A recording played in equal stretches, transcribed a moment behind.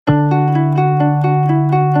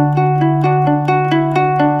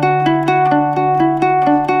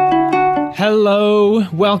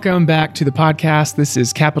Hello, welcome back to the podcast. This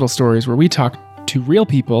is Capital Stories, where we talk to real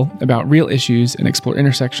people about real issues and explore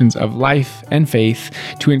intersections of life and faith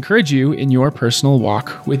to encourage you in your personal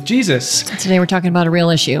walk with Jesus. Today we're talking about a real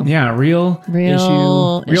issue. Yeah, real issue,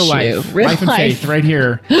 real life, real life and faith right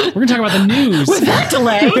here. We're going to talk about the news. With that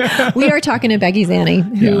delay, we are talking to Becky Zanni,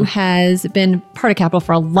 who has been part of Capital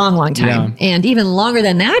for a long, long time. Yeah. And even longer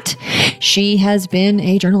than that, she has been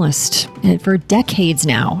a journalist for decades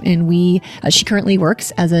now. And she currently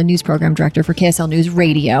works as a news program director for KSL News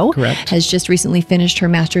Radio. Correct. Has just recently finished her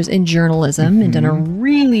master's in journalism and done a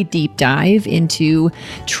really deep dive into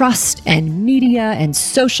trust and media and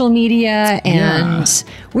social media. And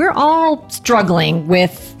we're all struggling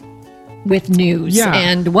with news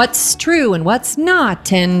and what's true and what's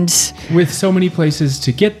not. And with so many places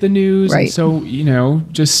to get the news. Right. And so,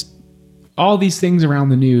 just all these things around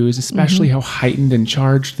the news, especially how heightened and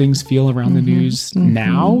charged things feel around the news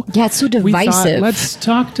now. Yeah, it's so divisive. We thought, let's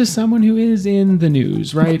talk to someone who is in the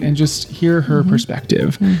news, right? And just hear her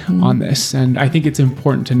perspective on this. And I think it's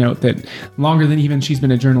important to note that longer than even she's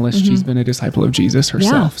been a journalist, she's been a disciple of Jesus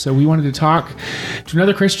herself. Yeah. So we wanted to talk to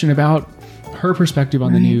another Christian about her perspective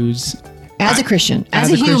on the news. As a Christian,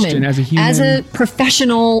 as a human, as a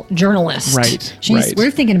professional journalist. Right. We're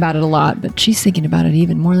thinking about it a lot, but she's thinking about it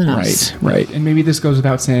even more than us. Right. And maybe this goes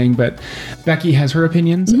without saying, but Becky has her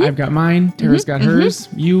opinions. I've got mine. Tara's got hers.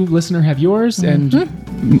 You, listener, have yours. And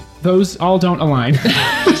those all don't align.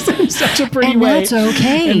 Such a pretty way. That's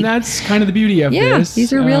okay. And that's kind of the beauty of this.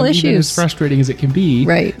 These are real issues. Even as frustrating as it can be.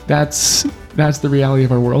 Right. That's the reality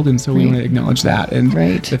of our world, and so we want to acknowledge that. And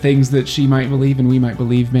the things that she might believe and we might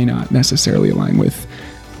believe may not necessarily align with,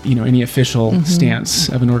 any official stance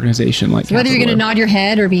of an organization like. So whether you're going to nod your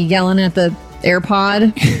head or be yelling at the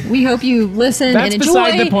AirPod, we hope you listen and enjoy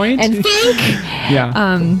beside the point. And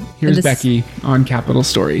think. Here's Becky on Capital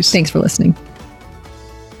Stories. Thanks for listening.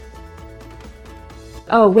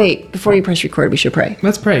 Oh, wait. Before you press record, we should pray.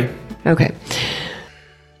 Let's pray. Okay.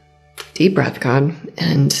 Deep breath, God.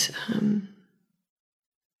 And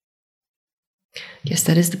yes,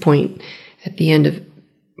 that is the point at the end of,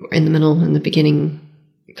 in the middle, in the beginning,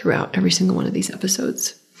 throughout every single one of these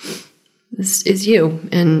episodes. This is you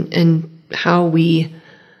and how we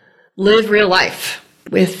live real life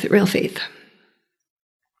with real faith.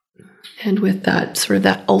 And with that sort of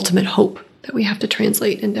that ultimate hope that we have to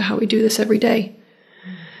translate into how we do this every day.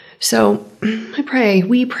 So we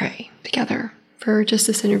pray together for just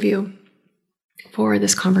this interview, for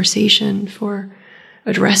this conversation, for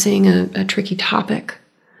addressing a tricky topic.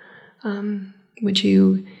 Would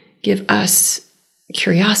you give us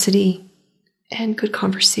curiosity and good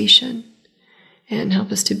conversation and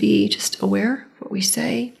help us to be just aware of what we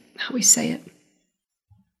say, how we say it,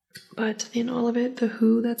 but in all of it, the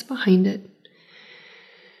who that's behind it.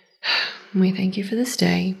 We thank you for this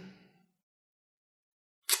day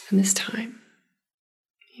and this time.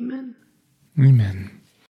 Amen. Amen.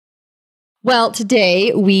 Well,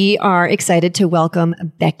 today we are excited to welcome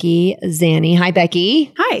Becky Zanni. Hi,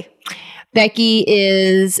 Becky. Hi. Becky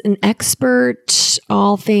is an expert,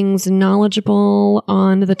 all things knowledgeable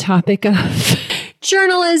on the topic of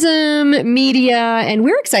journalism, media, and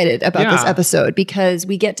we're excited about this episode because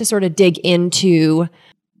we get to sort of dig into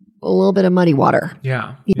a little bit of muddy water.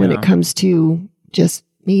 When it comes to just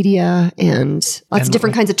media and lots of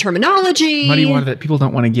different kinds of terminology. Muddy water that people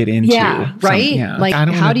don't want to get into. Right? Like,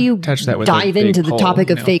 how do you touch that with dive into the topic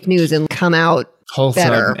of fake news and come out wholesome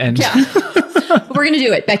better? And But we're going to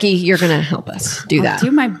do it. Becky, you're going to help us do that. I'll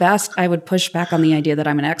do my best. I would push back on the idea that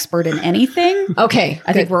I'm an expert in anything. Okay.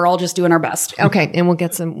 I think we're all just doing our best. Okay. And we'll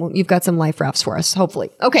get you've got some life rafts for us, hopefully.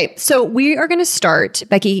 Okay. So we are going to start.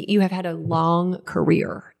 Becky, you have had a long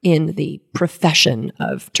career in the profession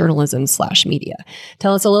of journalism / media.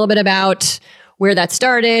 Tell us a little bit about where that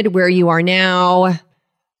started, where you are now.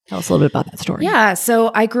 Tell us a little bit about that story. Yeah.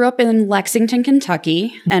 So I grew up in Lexington,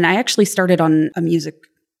 Kentucky, and I actually started on a music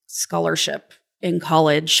scholarship in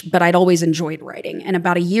college, but I'd always enjoyed writing. And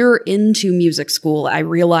about a year into music school, I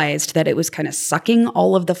realized that it was kind of sucking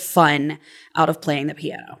all of the fun out of playing the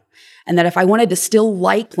piano. And that if I wanted to still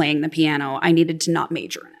like playing the piano, I needed to not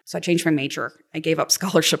major in it. So I changed my major. I gave up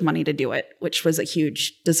scholarship money to do it, which was a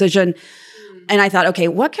huge decision. And I thought, okay,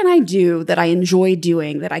 what can I do that I enjoy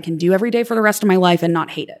doing, that I can do every day for the rest of my life and not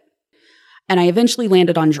hate it? And I eventually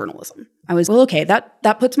landed on journalism. I was, okay, that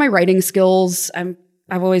puts my writing skills.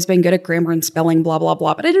 I've always been good at grammar and spelling, blah, blah,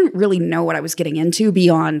 blah. But I didn't really know what I was getting into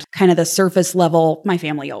beyond kind of the surface level. My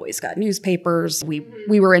family always got newspapers. We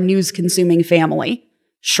were a news consuming family.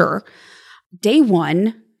 Sure. Day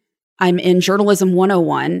one, I'm in Journalism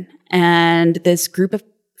 101, and this group of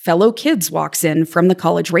fellow kids walks in from the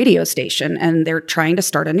college radio station and they're trying to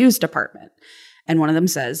start a news department. And one of them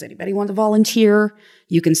says, anybody want to volunteer?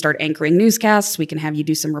 You can start anchoring newscasts. We can have you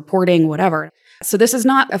do some reporting, whatever. So this is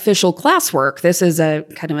not official classwork. This is a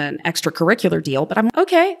kind of an extracurricular deal, but I'm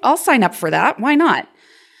okay, I'll sign up for that. Why not?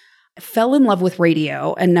 I fell in love with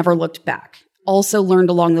radio and never looked back. Also learned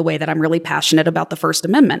along the way that I'm really passionate about the First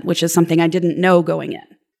Amendment, which is something I didn't know going in.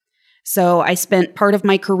 So I spent part of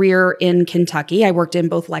my career in Kentucky. I worked in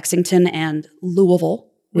both Lexington and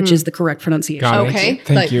Louisville, which is the correct pronunciation. Got it. Okay.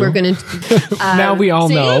 Thank you. We're going to. Now we all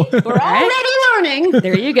know. We're already learning.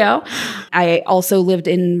 There you go. I also lived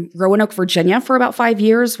in Roanoke, Virginia for about 5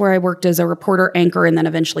 years, where I worked as a reporter, anchor, and then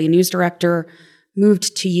eventually a news director.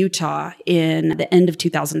 Moved to Utah in the end of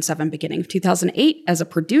 2007, beginning of 2008 as a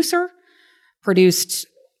producer. Produced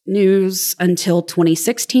news until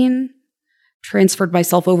 2016. Transferred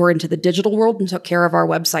myself over into the digital world and took care of our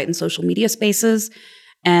website and social media spaces.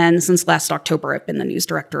 And since last October, I've been the news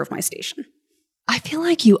director of my station. I feel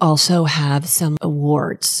like you also have some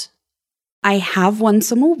awards. I have won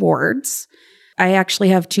some awards. I actually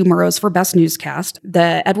have 2 Murrows for Best Newscast.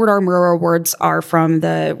 The Edward R. Murrow Awards are from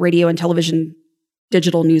the Radio and Television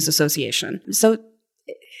Digital News Association. So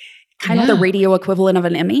kind of the radio equivalent of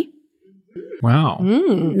an Emmy. Wow.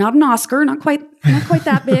 Not an Oscar, not quite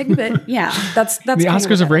that big, but yeah, that's The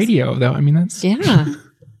Oscars of radio, though. I mean, that's...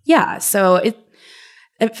 Yeah. So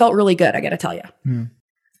it felt really good, I got to tell you.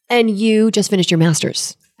 And you just finished your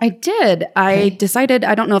master's. I did. I decided,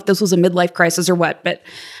 I don't know if this was a midlife crisis or what, but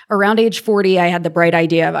around age 40, I had the bright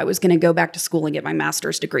idea of I was going to go back to school and get my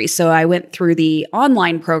master's degree. So I went through the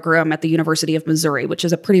online program at the University of Missouri, which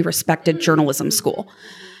is a pretty respected journalism school.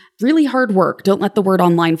 Really hard work. Don't let the word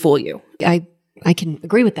online fool you. I can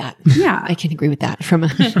agree with that. Yeah. I can agree with that from an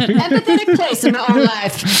empathetic place in my own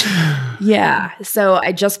life. Yeah. So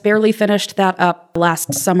I just barely finished that up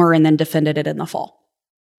last summer and then defended it in the fall.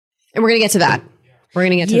 And we're going to get to that. We're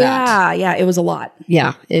going to get to that. Yeah. It was a lot.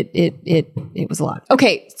 Yeah. It was a lot.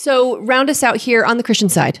 Okay. So round us out here on the Christian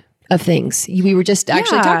side of things. We were just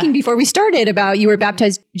actually talking before we started about you were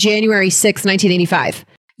baptized January 6th, 1985.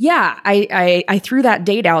 Yeah. I threw that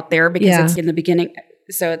date out there because it's in the beginning.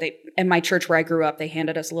 So in my church where I grew up, they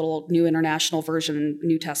handed us a little New International Version,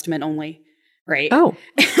 New Testament only, right? Oh.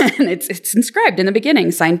 And it's inscribed in the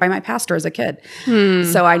beginning, signed by my pastor as a kid.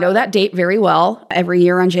 So I know that date very well. Every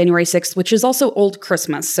year on January 6th, which is also Old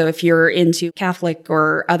Christmas. So if you're into Catholic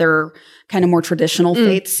or other kind of more traditional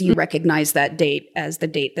faiths, you recognize that date as the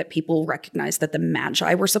date that people recognize that the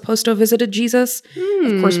Magi were supposed to have visited Jesus.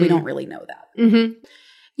 Of course, we don't really know that. Mm-hmm.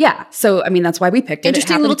 Yeah. So, I mean, that's why we picked it.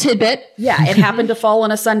 Interesting little tidbit. Yeah. It happened to fall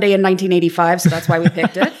on a Sunday in 1985. So that's why we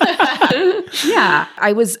picked it. Yeah.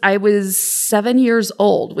 I was 7 years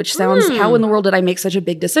old, which sounds, how in the world did I make such a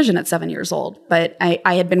big decision at 7 years old? But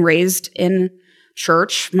I had been raised in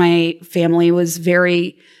church. My family was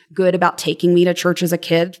very good about taking me to church as a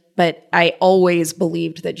kid, but I always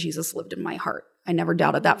believed that Jesus lived in my heart. I never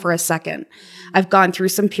doubted that for a second. I've gone through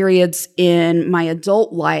some periods in my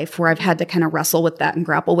adult life where I've had to kind of wrestle with that and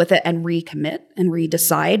grapple with it and recommit and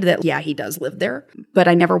redecide that, yeah, he does live there. But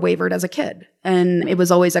I never wavered as a kid. And it was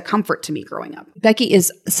always a comfort to me growing up. Becky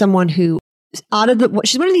is someone who,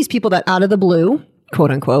 she's one of these people that out of the blue, quote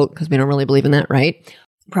unquote, because we don't really believe in that, right?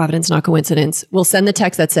 Providence, not coincidence, will send the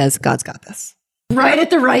text that says, God's got this. Right at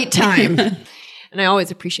the right time. And I always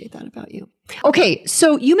appreciate that about you. Okay,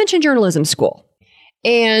 so you mentioned journalism school.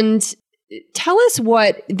 And tell us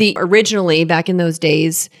what originally, back in those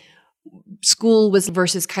days, school was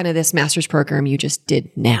versus kind of this master's program you just did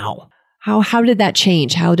now. How did that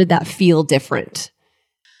change? How did that feel different?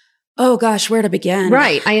 Oh gosh, where to begin?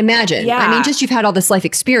 Right, I imagine. Yeah. I mean, just you've had all this life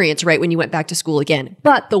experience, right, when you went back to school again.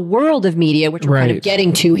 But the world of media, which we're kind of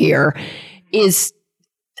getting to here, is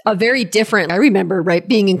a very different. I remember, right,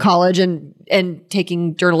 being in college and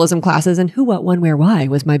taking journalism classes, and who, what, when, where, why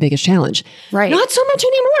was my biggest challenge. Right. Not so much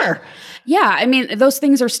anymore. Yeah. I mean, those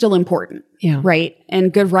things are still important. Yeah. Right.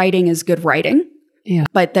 And good writing is good writing. Yeah.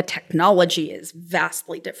 But the technology is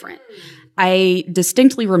vastly different. I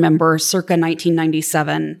distinctly remember circa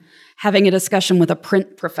 1997 having a discussion with a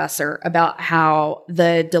print professor about how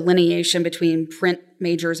the delineation between print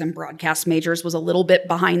majors and broadcast majors was a little bit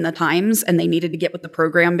behind the times, and they needed to get with the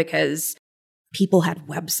program because people had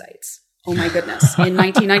websites. Oh my goodness. In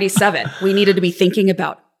 1997, we needed to be thinking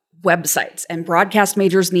about websites, and broadcast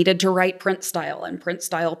majors needed to write print style, and print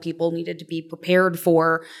style people needed to be prepared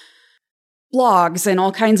for blogs and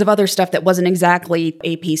all kinds of other stuff that wasn't exactly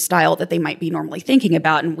AP style that they might be normally thinking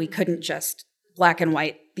about. And we couldn't just black and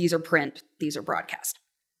white, these are print, these are broadcast.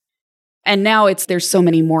 And now there's so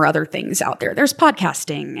many more other things out there. There's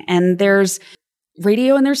podcasting and there's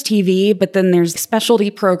radio and there's TV, but then there's specialty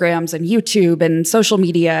programs and YouTube and social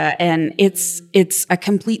media, and it's a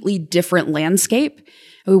completely different landscape.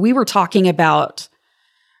 We were talking about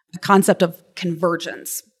the concept of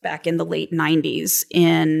convergence back in the late 90s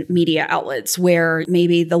in media outlets, where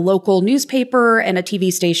maybe the local newspaper and a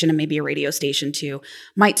TV station and maybe a radio station too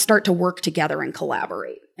might start to work together and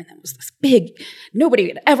collaborate. And that was this big, nobody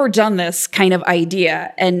had ever done this kind of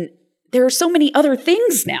idea. And there are so many other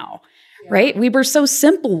things now, right? We were so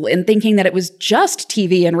simple in thinking that it was just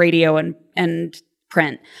TV and radio and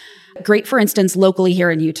print. Great, for instance, locally here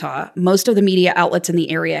in Utah, most of the media outlets in the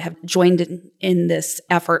area have joined in this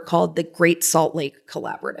effort called the Great Salt Lake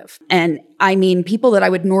Collaborative. And I mean, people that I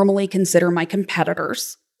would normally consider my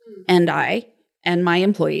competitors and I and my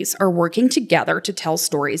employees are working together to tell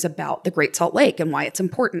stories about the Great Salt Lake and why it's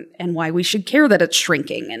important and why we should care that it's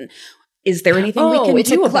shrinking. And is there anything we can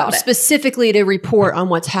do about it? Specifically to report on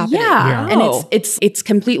what's happening. Yeah. And it's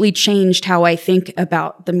completely changed how I think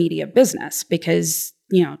about the media business, because,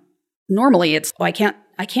 normally it's, I can't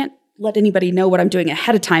let anybody know what I'm doing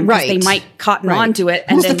ahead of time, because they might cotton on to it.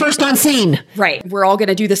 And who's the first on scene? Right. We're all going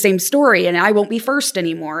to do the same story and I won't be first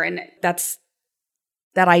anymore. And that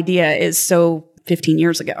idea is so 15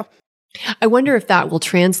 years ago. I wonder if that will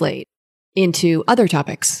translate into other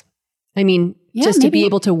topics. I mean, to be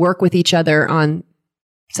able to work with each other on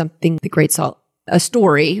something, the Great Salt, a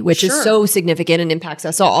story, which is so significant and impacts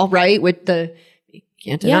us all, right? With you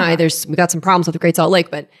can't deny we've got some problems with the Great Salt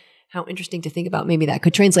Lake, but how interesting to think about maybe that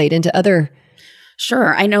could translate into other.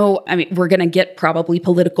 Sure. I know. I mean, we're going to get probably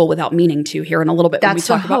political without meaning to here in a little bit when we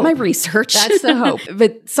talk about my research. That's the hope.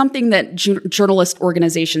 But something that journalist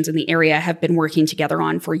organizations in the area have been working together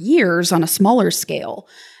on for years on a smaller scale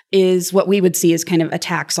is what we would see as kind of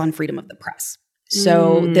attacks on freedom of the press.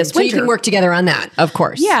 So this winter, you can work together on that, of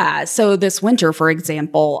course. Yeah. So this winter, for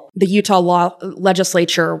example, the Utah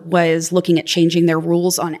legislature was looking at changing their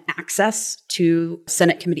rules on access to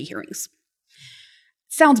Senate committee hearings.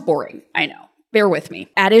 Sounds boring, I know. Bear with me.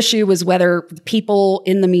 At issue was whether people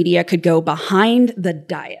in the media could go behind the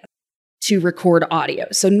dais to record audio.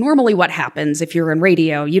 So normally what happens if you're in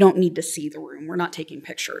radio, you don't need to see the room. We're not taking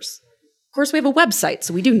pictures. Of course, we have a website,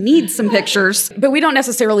 so we do need some pictures, but we don't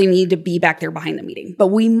necessarily need to be back there behind the meeting. But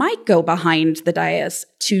we might go behind the dais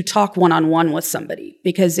to talk one-on-one with somebody,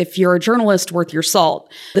 because if you're a journalist worth your salt,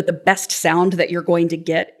 that the best sound that you're going to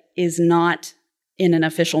get is not in an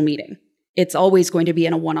official meeting. It's always going to be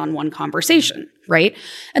in a one-on-one conversation, right?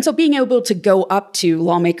 And so being able to go up to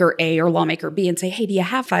lawmaker A or lawmaker B and say, hey, do you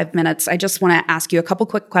have 5 minutes? I just want to ask you a couple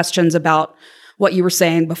quick questions about what you were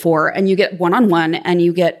saying before, and you get one-on-one and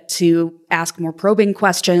you get to ask more probing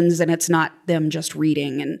questions, and it's not them just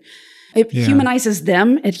reading, and it humanizes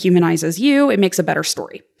them. It humanizes you. It makes a better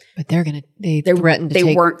story. But they threatened to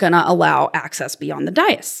they weren't going to allow access beyond the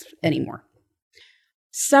dais anymore.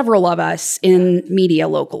 Several of us in media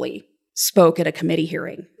locally spoke at a committee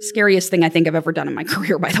hearing. Scariest thing I think I've ever done in my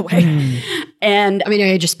career, by the way. And I mean,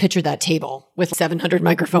 I just pictured that table with 700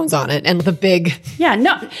 microphones on it and the big. Yeah,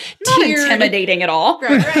 not intimidating at all.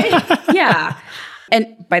 Right. Yeah.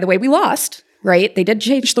 And by the way, we lost, right? They did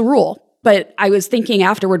change the rule. But I was thinking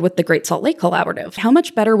afterward with the Great Salt Lake Collaborative, how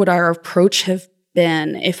much better would our approach have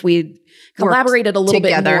been if we collaborated a little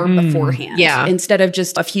bit more beforehand, instead of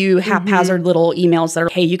just a few haphazard little emails that are,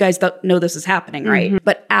 hey, you guys don't know this is happening, right?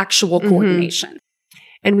 But actual coordination.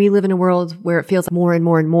 And we live in a world where it feels more and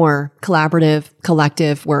more and more collaborative,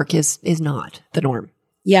 collective work is not the norm.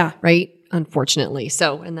 Yeah. Right? Unfortunately.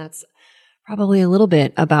 So, and that's probably a little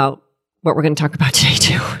bit about what we're going to talk about today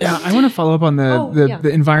too. Yeah, I want to follow up on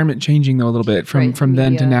the environment changing though a little bit from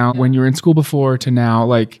then to now. When you were in school before to now,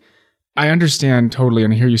 like, I understand totally,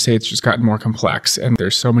 and I hear you say it's just gotten more complex, and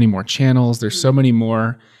there's so many more channels, there's so many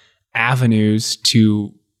more avenues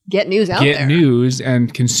to get news out there. News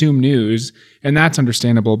and consume news, and that's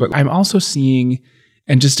understandable. But I'm also seeing,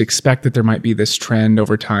 and just expect that there might be this trend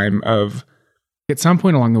over time of, at some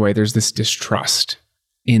point along the way, there's this distrust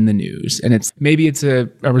in the news, and it's a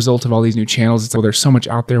result of all these new channels. It's, there's so much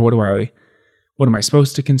out there. What am I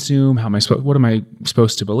supposed to consume? What am I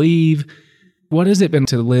supposed to believe? What has it been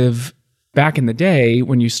to live back in the day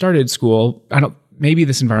when you started school? Maybe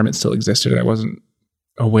this environment still existed. I wasn't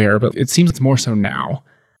aware, but it seems it's more so now.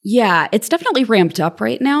 Yeah, it's definitely ramped up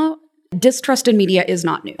right now. Distrust in media is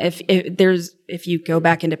not new. If you go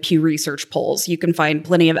back into Pew Research polls, you can find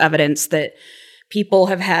plenty of evidence that people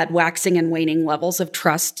have had waxing and waning levels of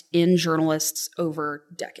trust in journalists over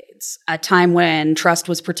decades. A time when trust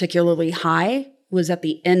was particularly high was at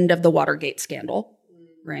the end of the Watergate scandal,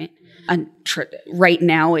 right? And right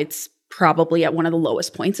now it's probably at one of the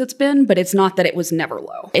lowest points it's been, but it's not that it was never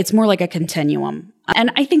low. It's more like a continuum.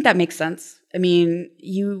 And I think that makes sense. I mean,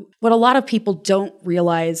 what a lot of people don't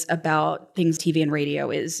realize about things TV and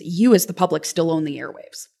radio is you as the public still own the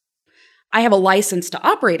airwaves. I have a license to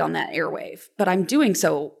operate on that airwave, but I'm doing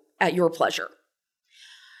so at your pleasure.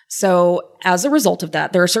 So as a result of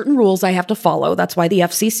that, there are certain rules I have to follow. That's why the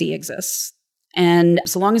FCC exists. And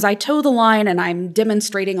so long as I toe the line and I'm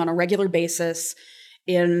demonstrating on a regular basis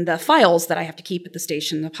in the files that I have to keep at the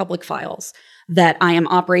station, the public files, that I am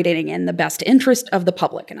operating in the best interest of the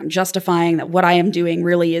public and I'm justifying that what I am doing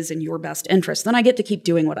really is in your best interest, then I get to keep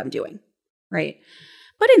doing what I'm doing, right?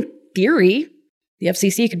 But in theory, the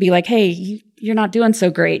FCC could be like, hey, you're not doing so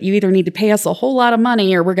great. You either need to pay us a whole lot of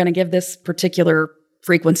money or we're going to give this particular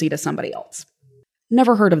frequency to somebody else.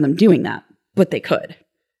 Never heard of them doing that, but they could.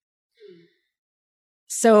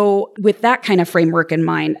 So with that kind of framework in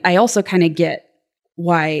mind, I also kind of get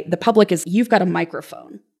why the public is, you've got a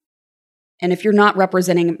microphone. And if you're not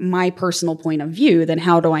representing my personal point of view, then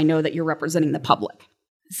how do I know that you're representing the public?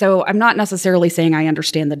 So I'm not necessarily saying I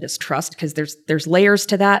understand the distrust because there's layers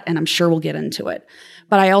to that, and I'm sure we'll get into it.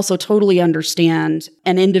 But I also totally understand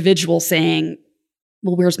an individual saying,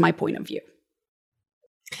 well, where's my point of view?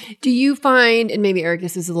 Do you find, and maybe Eric,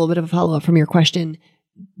 this is a little bit of a follow-up from your question,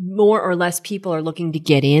 more or less people are looking to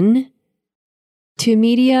get in to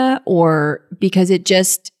media, or because it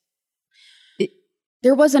just...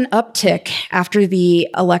 There was an uptick after the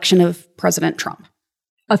election of President Trump.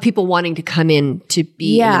 Of people wanting to come in to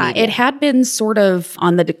be in the media. It had been sort of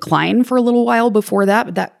on the decline for a little while before that,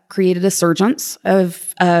 but that created a surgence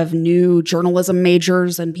of new journalism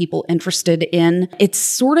majors and people interested in. It's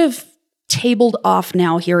sort of tabled off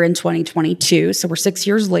now here in 2022, so we're 6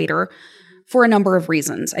 years later, for a number of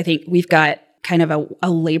reasons. I think we've got kind of a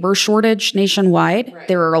labor shortage nationwide. Right.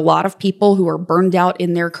 There are a lot of people who are burned out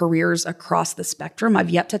in their careers across the spectrum.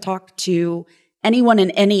 I've yet to talk to anyone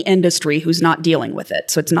in any industry who's not dealing with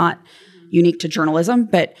it. So it's not unique to journalism,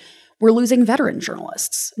 but we're losing veteran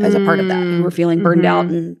journalists as a part of that, who are feeling burned out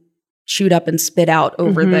and chewed up and spit out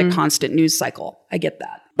over the constant news cycle. I get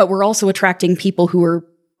that. But we're also attracting people who are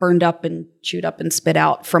burned up and chewed up and spit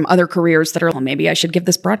out from other careers that are, well, maybe I should give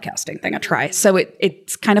this broadcasting thing a try. So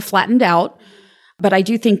it's kind of flattened out. But I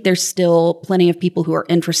do think there's still plenty of people who are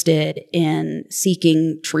interested in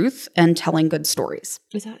seeking truth and telling good stories.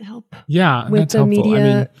 Does that help? Yeah, with that's the helpful. media?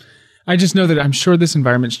 I mean, I just know that I'm sure this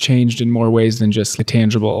environment's changed in more ways than just a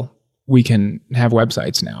tangible, we can have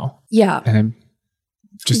websites now. Yeah. And I'm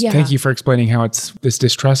just thank you for explaining how it's this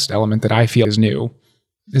distrust element that I feel is new.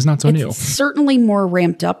 Is not so new. It's certainly more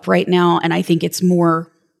ramped up right now, and I think it's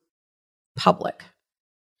more public.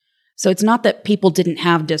 So it's not that people didn't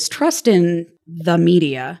have distrust in the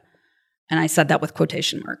media, and I said that with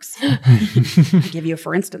quotation marks. I'll give you,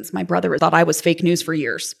 for instance, my brother thought I was fake news for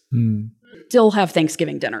years. Still have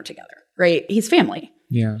Thanksgiving dinner together, right? He's family.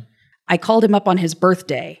 Yeah. I called him up on his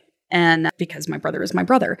birthday, and because my brother is my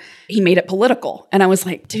brother, he made it political. And I was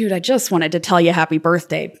like, dude, I just wanted to tell you happy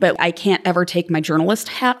birthday, but I can't ever take my journalist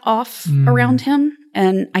hat off around him.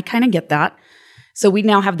 And I kind of get that. So we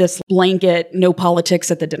now have this blanket, no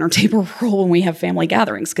politics at the dinner table rule when we have family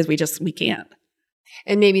gatherings because we can't.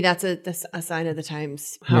 And maybe that's a sign of the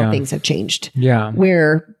times how things have changed. Yeah.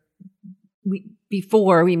 Where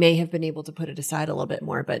before we may have been able to put it aside a little bit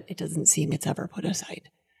more, but it doesn't seem it's ever put aside.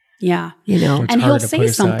 Yeah. You know, and he'll say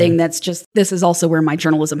something that's just, this is also where my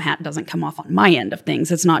journalism hat doesn't come off on my end of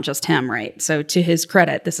things. It's not just him, right? So to his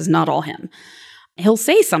credit, this is not all him. He'll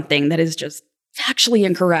say something that is just factually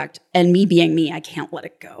incorrect. And me being me, I can't let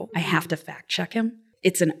it go. I have to fact check him.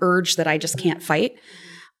 It's an urge that I just can't fight.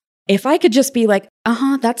 If I could just be like,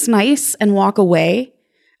 that's nice, and walk away,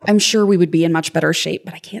 I'm sure we would be in much better shape,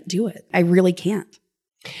 but I can't do it. I really can't.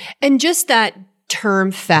 And just that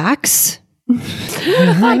term facts.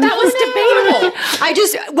 That was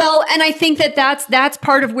debatable. And I think that's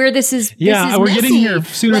part of where this is. Yeah, this is we're messy. getting here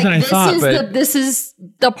sooner than I thought. But this is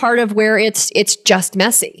the part of where it's just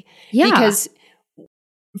messy. Yeah, because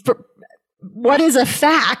what is a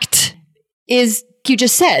fact is, you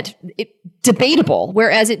just said, debatable.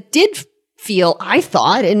 Whereas it did feel, I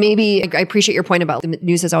thought, and maybe I appreciate your point about the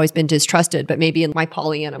news has always been distrusted, but maybe in my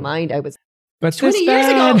Pollyanna mind, I was. But 20 years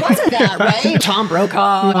ago, it wasn't that, right? Tom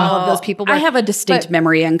Brokaw, all of those people. I have a distinct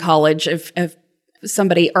memory in college of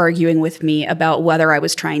somebody arguing with me about whether I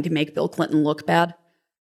was trying to make Bill Clinton look bad.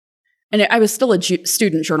 And I was still a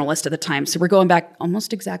student journalist at the time. So we're going back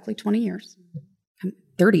almost exactly 20 years.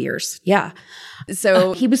 30 years. Yeah.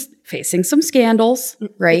 So he was facing some scandals,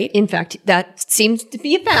 right? In fact, that seems to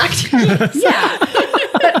be a fact. Yeah.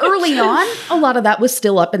 But early on, a lot of that was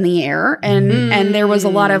still up in the air. And there was a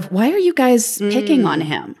lot of, why are you guys picking on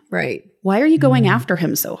him? Right. Why are you going after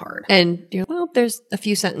him so hard? And, there's a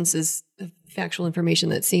few sentences of factual information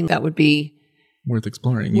that seem that would be worth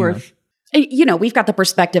exploring. Worth. We've got the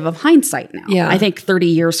perspective of hindsight now. Yeah. I think 30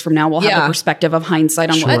 years from now, we'll have the perspective of hindsight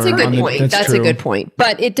on what That's a good Sure. point. That's a true. good point.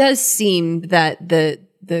 But it does seem that the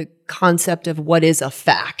concept of what is a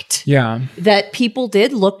fact, that people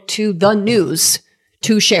did look to the news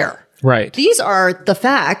to share. Right. These are the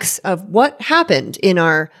facts of what happened in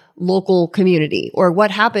our local community or what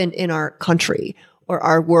happened in our country or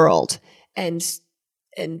our world. And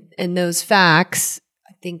those facts,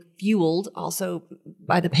 I think, fueled also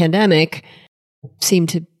by the pandemic, seem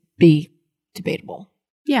to be debatable.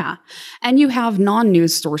 Yeah. And you have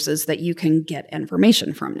non-news sources that you can get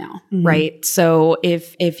information from now, right? So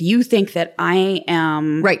if you think that I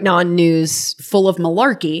am non-news full of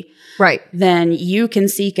malarkey, then you can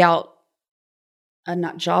seek out a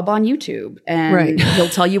nut job on YouTube and he'll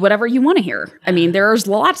tell you whatever you want to hear. I mean, there's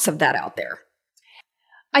lots of that out there.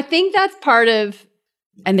 I think that's part of...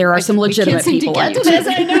 And there are some legitimate people on YouTube.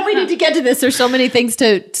 I know we need to get to this. There's so many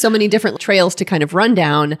many different trails to kind of run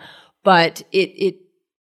down, but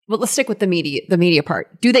well, let's stick with the media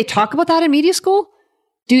part. Do they talk about that in media school?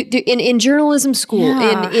 In journalism school,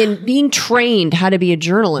 in being trained how to be a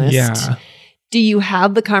journalist, do you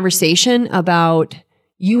have the conversation about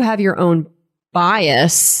you have your own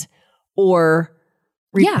bias or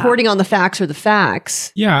reporting on the facts or the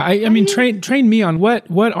facts? Yeah. I mean, train me on what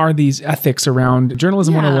are these ethics around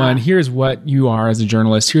journalism 101? Here's what you are as a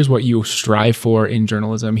journalist. Here's what you strive for in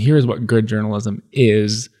journalism. Here's what good journalism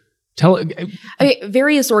is.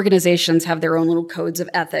 Various organizations have their own little codes of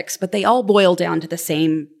ethics, but they all boil down to the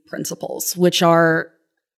same principles, which are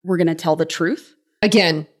we're going to tell the truth.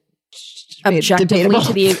 Again,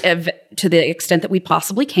 objectively to the extent that we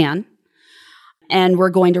possibly can. And we're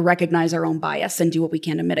going to recognize our own bias and do what we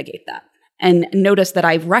can to mitigate that. And notice that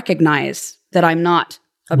I recognize that I'm not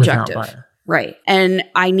objective. Right. And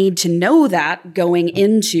I need to know that going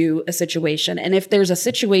into a situation. And if there's a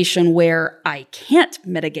situation where I can't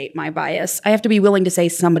mitigate my bias, I have to be willing to say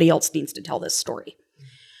somebody else needs to tell this story.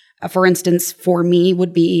 For instance, for me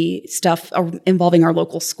would be stuff involving our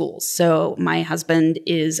local schools. So my husband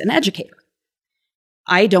is an educator.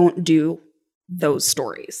 I don't do those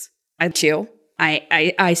stories. I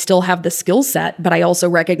still have the skill set, but I also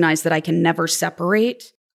recognize that I can never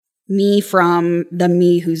separate me from the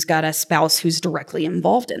me who's got a spouse who's directly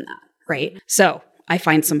involved in that, right? So I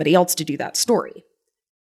find somebody else to do that story.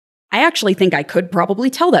 I actually think I could probably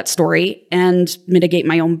tell that story and mitigate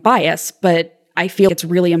my own bias, but I feel it's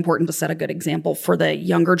really important to set a good example for the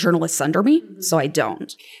younger journalists under me, so I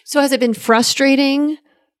don't. So has it been frustrating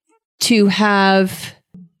to have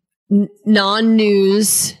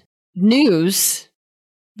non-news news,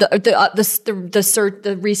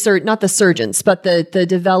 the research, not the surgeons, but the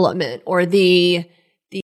development or the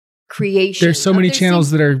creation? There's so many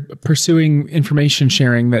channels that are pursuing information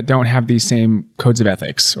sharing that don't have these same codes of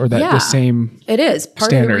ethics or that the same It is part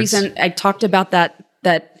standards. of the reason I talked about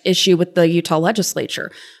that issue with the Utah legislature.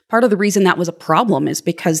 Part of the reason that was a problem is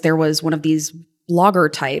because there was one of these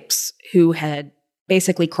blogger types who had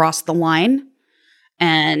basically crossed the line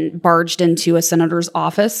and barged into a senator's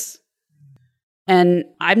office. And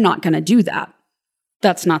I'm not going to do that.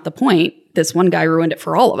 That's not the point. This one guy ruined it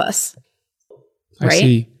for all of us. Right? I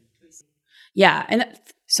see. Yeah. And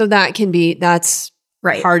so that's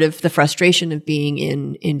right. Part of the frustration of being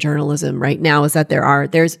in journalism right now is that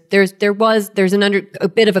there's a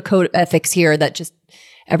bit of a code of ethics here that just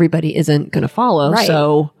everybody isn't going to follow. Right.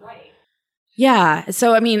 So yeah.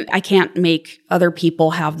 So, I mean, I can't make other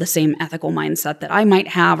people have the same ethical mindset that I might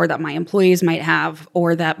have or that my employees might have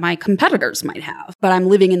or that my competitors might have. But I'm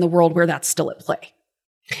living in the world where that's still at play.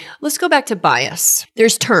 Let's go back to bias.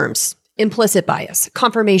 There's terms: implicit bias,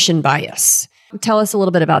 confirmation bias. Tell us a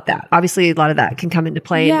little bit about that. Obviously, a lot of that can come into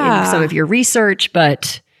play in some of your research,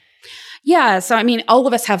 but... Yeah. So, I mean, all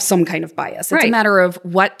of us have some kind of bias. It's a matter of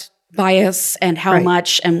what bias and how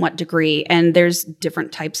much and what degree. And there's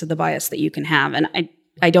different types of the bias that you can have. And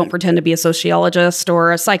I don't pretend to be a sociologist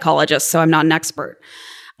or a psychologist, so I'm not an expert.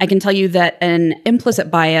 I can tell you that an implicit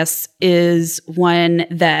bias is one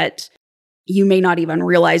that you may not even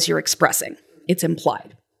realize you're expressing. It's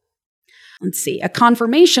implied. Let's see. A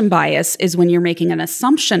confirmation bias is when you're making an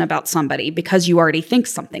assumption about somebody because you already think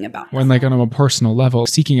something about them. When like on a personal level,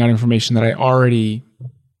 seeking out information that I already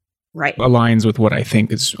aligns with what I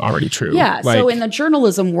think is already true. Yeah. So in the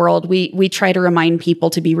journalism world, we try to remind people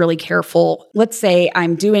to be really careful. Let's say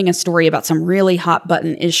I'm doing a story about some really hot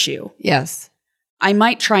button issue. Yes. I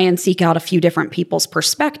might try and seek out a few different people's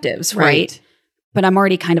perspectives, right? But I'm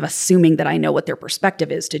already kind of assuming that I know what their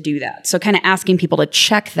perspective is to do that. So kind of asking people to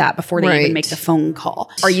check that before they even make the phone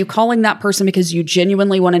call. Are you calling that person because you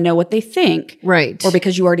genuinely want to know what they think? Right. Or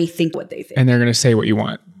because you already think what they think? And they're going to say what you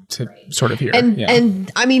want to sort of hear.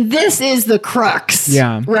 And I mean, this is the crux,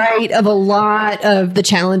 right, of a lot of the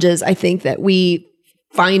challenges I think that we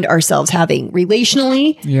find ourselves having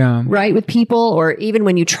relationally, right, with people, or even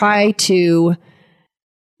when you try to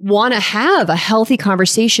want to have a healthy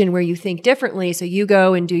conversation where you think differently. So you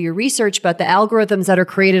go and do your research, but the algorithms that are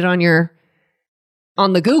created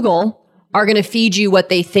on the Google are going to feed you what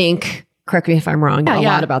they think. Correct me if I'm wrong. A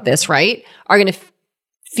lot about this, right? Are going to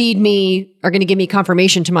feed me, are going to give me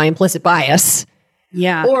confirmation to my implicit bias.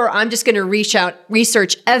 Yeah. Or I'm just going to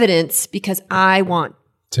research evidence because I want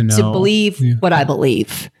to believe what I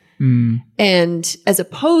believe. And as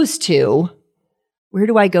opposed to, where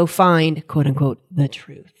do I go find, quote unquote, the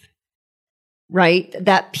truth? Right?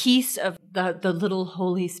 That piece of the little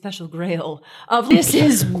holy special grail of this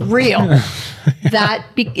is real.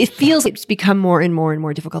 It feels it's become more and more and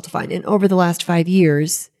more difficult to find. And over the last 5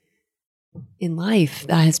 years in life,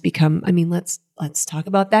 that has become, I mean, let's talk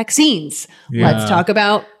about vaccines. Let's talk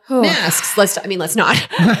about masks. Let's not.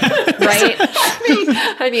 Right?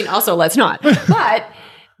 I mean, also let's not. But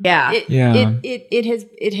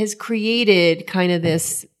it has created kind of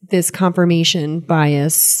this confirmation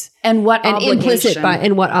bias and what and implicit bias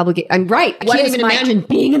and what obligation. I'm right. I can't even imagine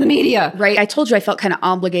being in the media. Right. I told you I felt kind of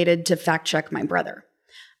obligated to fact check my brother.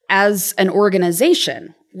 As an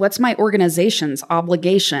organization, what's my organization's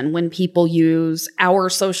obligation when people use our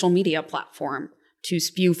social media platform to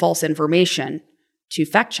spew false information to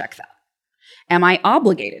fact check that? Am I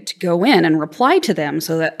obligated to go in and reply to them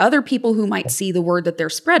so that other people who might see the word that they're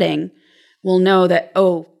spreading will know that,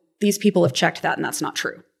 oh, these people have checked that and that's not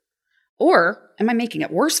true? Or am I making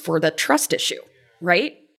it worse for the trust issue,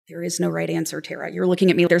 right? There is no right answer, Tara. You're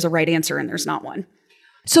looking at me, there's a right answer and there's not one.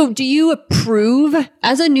 So do you approve,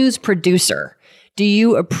 as a news producer, do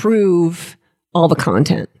you approve all the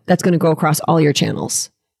content that's going to go across all your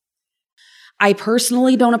channels? I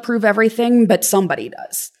personally don't approve everything, but somebody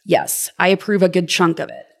does. Yes, I approve a good chunk of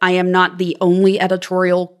it. I am not the only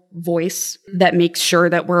editorial voice that makes sure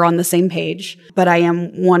that we're on the same page, but I am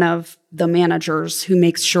one of the managers who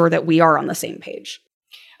makes sure that we are on the same page.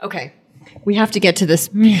 Okay. We have to get to this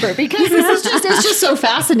paper because it's just so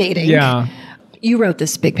fascinating. Yeah. You wrote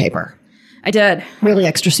this big paper. I did. Really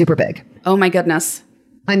extra super big. Oh my goodness.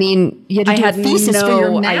 I mean, you had to do a thesis for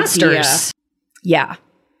your master's. Yeah.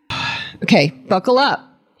 Okay, buckle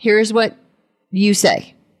up. Here's what you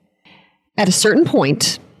say. At a certain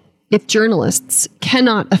point, if journalists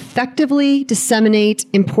cannot effectively disseminate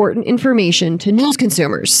important information to news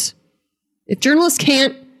consumers, if journalists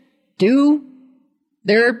can't do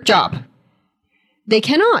their job, they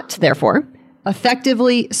cannot, therefore,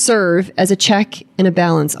 effectively serve as a check and a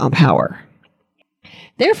balance on power.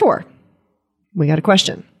 Therefore, we got a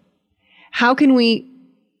question. How can we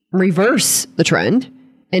reverse the trend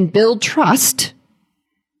and build trust,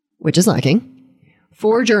 which is lacking,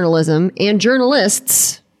 for journalism and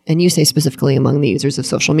journalists, and you say specifically among the users of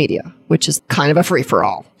social media, which is kind of a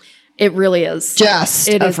free-for-all. It really is. Just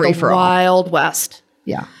a free-for-all. Wild West.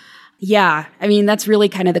 Yeah. Yeah. I mean, that's really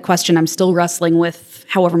kind of the question I'm still wrestling with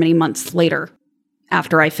however many months later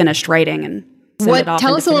after I finished writing and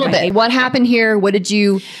tell us a little bit. What happened here? What did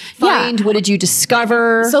you find? What did you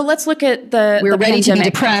discover? So let's look at we're ready pandemic. to be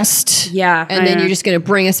depressed. Yeah. And then you're just going to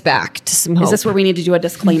bring us back to some hope. Is this where we need to do a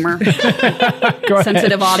disclaimer?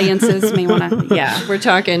 Sensitive audiences may want to, We're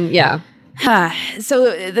talking,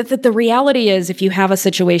 So the reality is, if you have a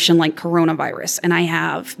situation like coronavirus and I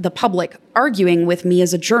have the public arguing with me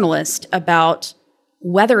as a journalist about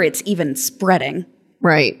whether it's even spreading.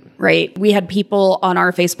 Right. We had people on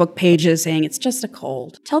our Facebook pages saying, it's just a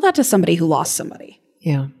cold. Tell that to somebody who lost somebody.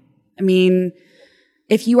 Yeah. I mean,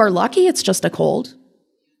 if you are lucky, it's just a cold.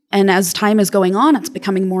 And as time is going on, it's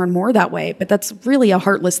becoming more and more that way. But that's really a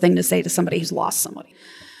heartless thing to say to somebody who's lost somebody.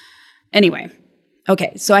 Anyway.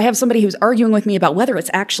 Okay, so I have somebody who's arguing with me about whether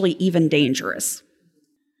it's actually even dangerous.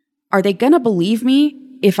 Are they going to believe me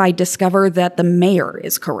if I discover that the mayor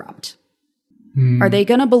is corrupt? Are they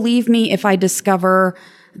going to believe me if I discover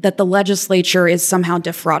that the legislature is somehow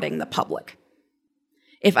defrauding the public?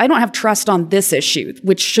 If I don't have trust on this issue,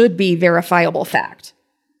 which should be verifiable fact,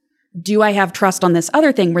 do I have trust on this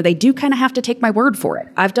other thing where they do kind of have to take my word for it?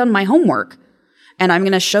 I've done my homework, and I'm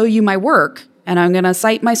going to show you my work, and I'm going to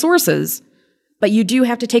cite my sources, but you do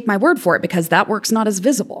have to take my word for it because that work's not as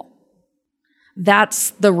visible.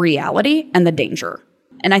 That's the reality and the danger.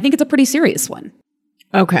 And I think it's a pretty serious one.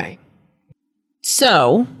 Okay.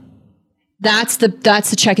 So that's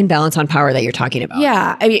the check and balance on power that you're talking about.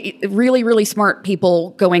 Yeah. I mean, really, really smart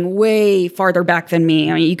people going way farther back than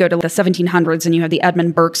me. I mean, you go to the 1700s and you have the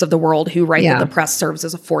Edmund Burkes of the world who write that the press serves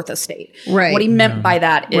as a fourth estate. Right. What he meant by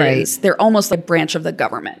that is they're almost like a branch of the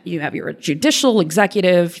government. You have your judicial,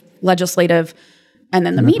 executive, legislative, and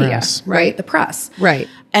then the media, press. right? The press. Right.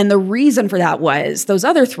 And the reason for that was those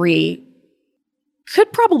other three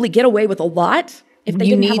could probably get away with a lot if they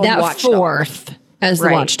didn't have a watchdog. Fourth as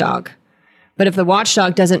the watchdog. But if the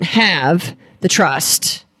watchdog doesn't have the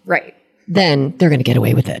trust, right, then they're going to get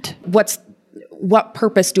away with it. What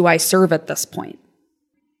purpose do I serve at this point?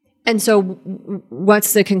 And so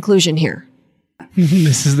what's the conclusion here?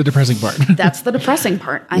 This is the depressing part. That's the depressing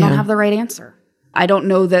part. I don't have the right answer. I don't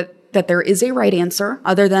know that there is a right answer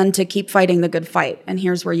other than to keep fighting the good fight. And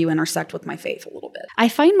here's where you intersect with my faith a little bit. I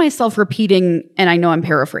find myself repeating, and I know I'm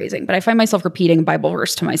paraphrasing, but I find myself repeating a Bible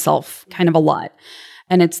verse to myself kind of a lot.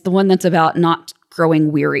 And it's the one that's about not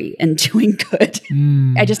growing weary and doing good.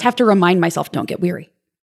 I just have to remind myself, don't get weary.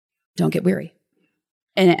 Don't get weary.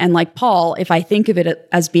 And like Paul, if I think of it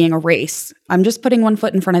as being a race, I'm just putting one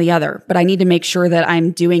foot in front of the other, but I need to make sure that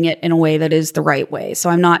I'm doing it in a way that is the right way. So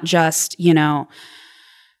I'm not just,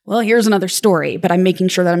 well, here's another story, but I'm making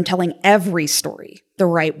sure that I'm telling every story the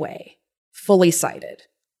right way, fully cited,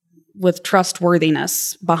 with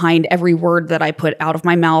trustworthiness behind every word that I put out of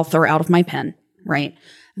my mouth or out of my pen, right?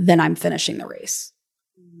 Then I'm finishing the race.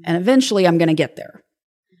 And eventually I'm going to get there.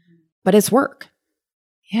 But it's work.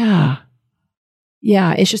 Yeah.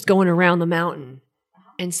 Yeah, it's just going around the mountain.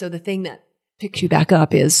 And so the thing that picks you back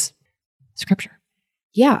up is Scripture.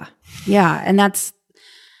 Yeah. Yeah. And that's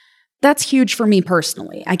huge for me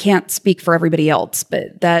personally. I can't speak for everybody else,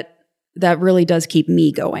 but that really does keep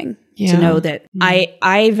me going to know that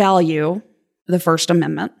I value the First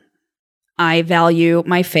Amendment. I value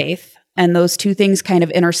my faith. And those two things kind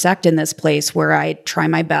of intersect in this place where I try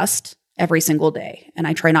my best every single day. And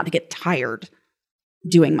I try not to get tired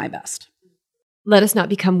doing my best. Let us not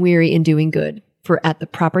become weary in doing good, for at the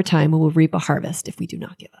proper time we will reap a harvest if we do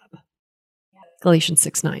not give up. Galatians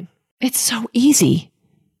 6:9. It's so easy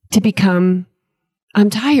to become, I'm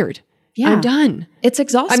tired. Yeah. I'm done. It's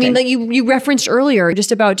exhausting. I mean, like you referenced earlier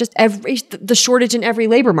just about the shortage in every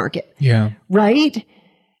labor market. Yeah. Right?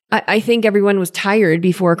 I think everyone was tired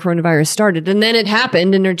before coronavirus started. And then it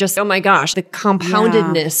happened and they're just, oh my gosh, the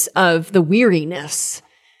compoundedness of the weariness.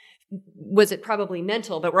 Was it probably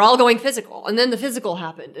mental, but we're all going physical. And then the physical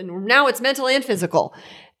happened. And now it's mental and physical.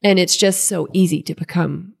 And it's just so easy to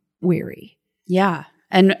become weary. Yeah.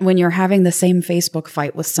 And when you're having the same Facebook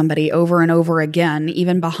fight with somebody over and over again,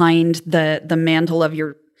 even behind the mantle of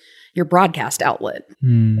your broadcast outlet.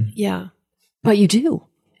 Yeah. But you do.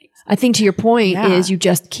 I think to your point is you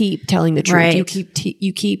just keep telling the truth. Right.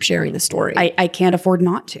 You keep sharing the story. I can't afford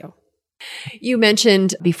not to. You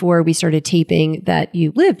mentioned before we started taping that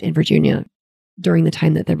you lived in Virginia during the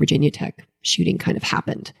time that the Virginia Tech shooting kind of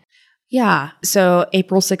happened. Yeah. So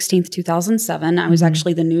April 16th, 2007, I was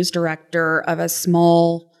actually the news director of a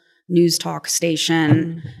small news talk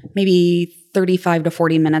station, maybe 35 to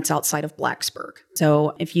 40 minutes outside of Blacksburg.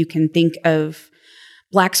 So if you can think of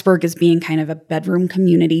Blacksburg as being kind of a bedroom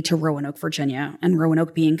community to Roanoke, Virginia, and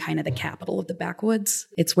Roanoke being kind of the capital of the backwoods.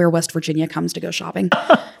 It's where West Virginia comes to go shopping.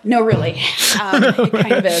 No, really. It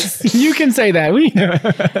kind of is. You can say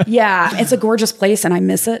that. Yeah, it's a gorgeous place and I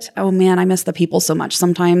miss it. Oh man, I miss the people so much.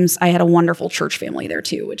 Sometimes I had a wonderful church family there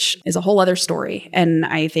too, which is a whole other story. And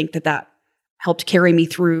I think that helped carry me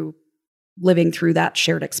through living through that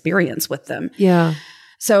shared experience with them. Yeah.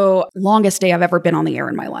 So longest day I've ever been on the air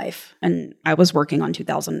in my life. And I was working on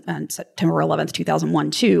September 11th,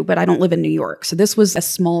 2001 too, but I don't live in New York. So this was a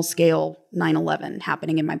small scale 9/11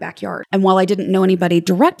 happening in my backyard. And while I didn't know anybody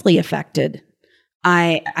directly affected,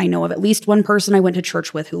 I know of at least one person I went to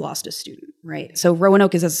church with who lost a student, right? So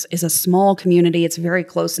Roanoke is a small community. It's very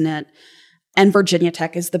close knit. And Virginia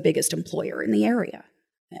Tech is the biggest employer in the area.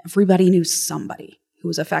 Everybody knew somebody who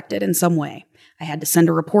was affected in some way. I had to send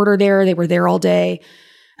a reporter there. They were there all day.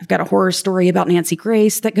 I've got a horror story about Nancy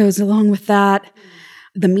Grace that goes along with that.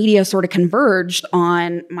 The media sort of converged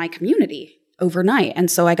on my community overnight. And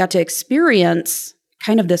so I got to experience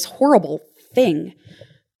kind of this horrible thing,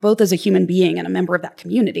 both as a human being and a member of that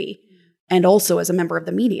community, and also as a member of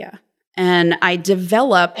the media. And I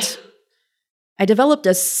developed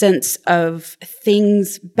a sense of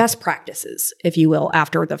things, best practices, if you will,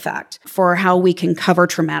 after the fact, for how we can cover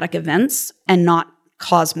traumatic events and not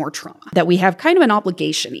cause more trauma. That we have kind of an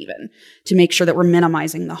obligation even to make sure that we're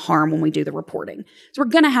minimizing the harm when we do the reporting. So we're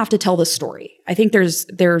going to have to tell the story. I think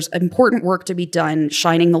there's important work to be done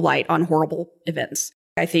shining the light on horrible events.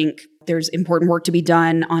 I think there's important work to be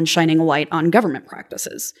done on shining a light on government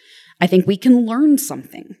practices. I think we can learn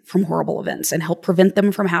something from horrible events and help prevent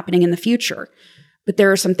them from happening in the future. But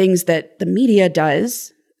there are some things that the media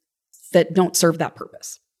does that don't serve that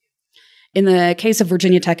purpose. In the case of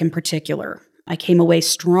Virginia Tech in particular, I came away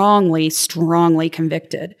strongly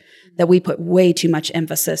convicted that we put way too much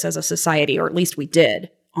emphasis as a society, or at least we did,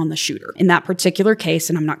 on the shooter. In that particular case,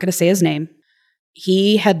 and I'm not going to say his name,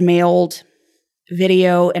 he had mailed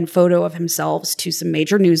video and photo of himself to some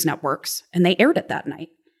major news networks, and they aired it that night.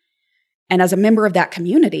 And as a member of that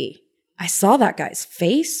community, I saw that guy's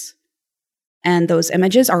face, and those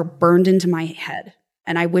images are burned into my head,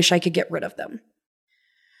 and I wish I could get rid of them.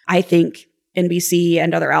 I think NBC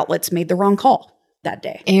and other outlets made the wrong call that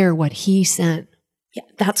day. Air what he sent. Yeah,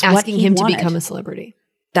 that's asking what he him wanted. to become a celebrity.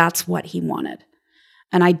 That's what he wanted.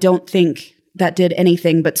 And I don't think that did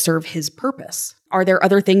anything but serve his purpose. Are there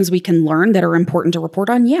other things we can learn that are important to report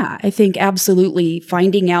on? Yeah, I think absolutely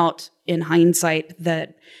finding out in hindsight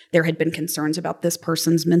that there had been concerns about this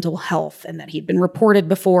person's mental health and that he'd been reported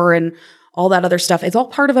before and all that other stuff. It's all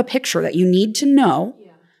part of a picture that you need to know,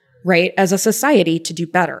 right, as a society to do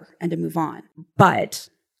better and to move on. But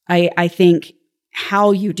I think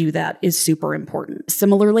how you do that is super important.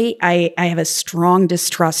 Similarly, I have a strong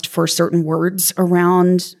distrust for certain words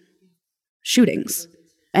around shootings.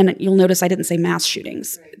 And you'll notice I didn't say mass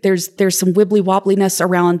shootings. There's some wibbly-wobbliness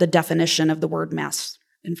around the definition of the word mass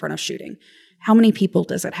in front of shooting. How many people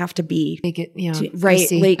does it have to be? Make it, yeah.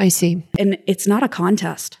 Right. I see. And it's not a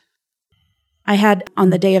contest. I had,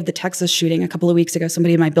 on the day of the Texas shooting a couple of weeks ago,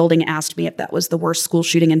 somebody in my building asked me if that was the worst school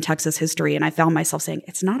shooting in Texas history. And I found myself saying,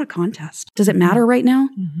 it's not a contest. Does it matter right now?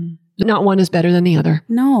 Mm-hmm. Not one is better than the other.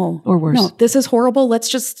 No. Or worse. No, this is horrible.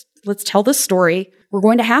 Let's tell this story. We're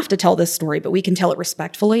going to have to tell this story, but we can tell it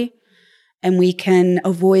respectfully. And we can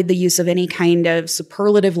avoid the use of any kind of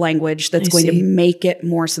superlative language that's going to make it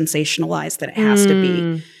more sensationalized than it has to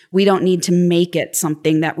be. We don't need to make it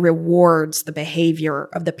something that rewards the behavior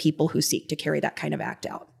of the people who seek to carry that kind of act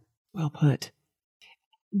out. Well put.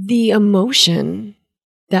 The emotion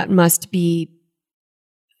that must be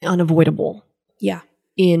unavoidable. Yeah.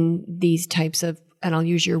 In these types of, and I'll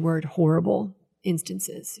use your word, horrible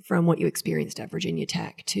instances, from what you experienced at Virginia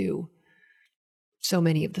Tech to so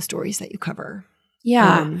many of the stories that you cover. Yeah.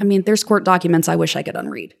 I mean, there's court documents I wish I could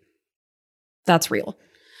unread. That's real.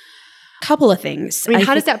 Couple of things. I mean,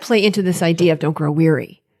 how does that play into this idea of don't grow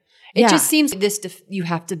weary? It Yeah. just seems you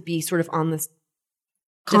have to be sort of on this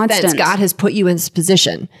Constant. defense. God has put you in this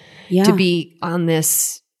position Yeah. to be on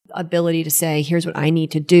this ability to say, here's what I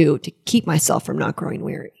need to do to keep myself from not growing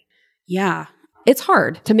weary, Yeah. It's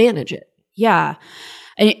hard. to manage it. Yeah.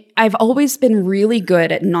 And I've always been really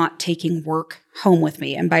good at not taking work home with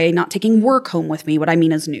me. And by not taking work home with me, what I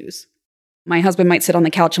mean is news. My husband might sit on the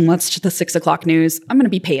couch and watch the 6 o'clock news. I'm going to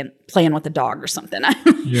be playing with the dog or something.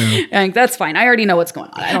 Yeah. And that's fine. I already know what's going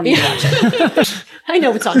on. I don't need to watch it. I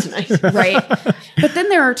know what's on tonight. Right? But then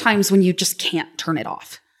there are times when you just can't turn it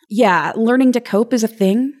off. Yeah. Learning to cope is a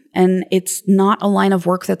thing. And it's not a line of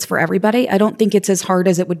work that's for everybody. I don't think it's as hard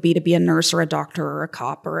as it would be to be a nurse or a doctor or a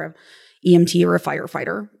cop or a EMT or a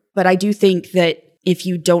firefighter. But I do think that if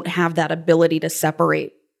you don't have that ability to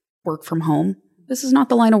separate work from home, this is not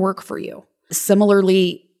the line of work for you.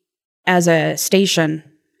 Similarly, as a station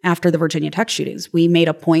after the Virginia Tech shootings, we made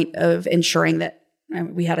a point of ensuring that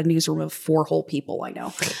we had a newsroom of 4 whole people, I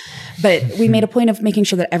know. But we made a point of making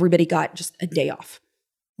sure that everybody got just a day off.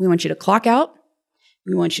 We want you to clock out.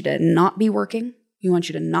 We want you to not be working. We want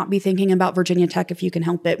you to not be thinking about Virginia Tech if you can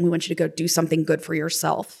help it. And we want you to go do something good for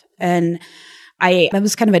yourself. And that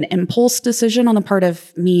was kind of an impulse decision on the part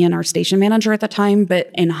of me and our station manager at the time. But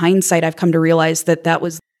in hindsight, I've come to realize that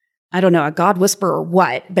was, I don't know, a God whisper or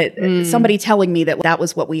what, but somebody telling me that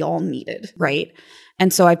was what we all needed, right?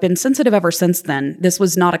 And so I've been sensitive ever since then. This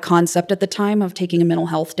was not a concept at the time of taking a mental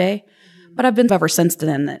health day, but I've been ever since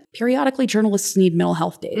then that periodically journalists need mental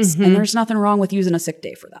health days. And there's nothing wrong with using a sick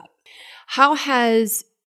day for that. How has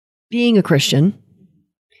being a Christian,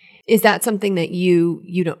 is that something that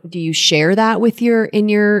you don't, do you share that with in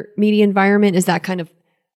your media environment? Is that kind of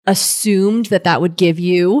assumed that would give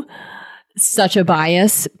you such a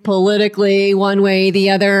bias politically, one way,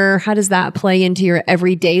 the other? How does that play into your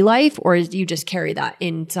everyday life? Or do you just carry that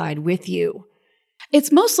inside with you? It's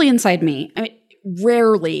mostly inside me. I mean,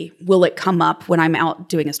 rarely will it come up when I'm out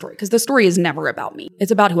doing a story, because the story is never about me. It's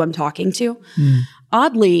about who I'm talking to.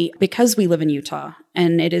 Oddly, because we live in Utah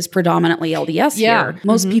and it is predominantly LDS here,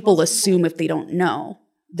 most people assume if they don't know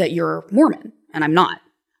that you're Mormon, and I'm not.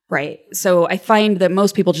 Right. So I find that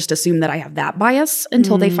most people just assume that I have that bias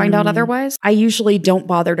until they find out otherwise. I usually don't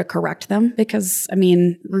bother to correct them because, I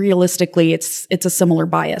mean, realistically, it's a similar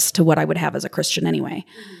bias to what I would have as a Christian anyway.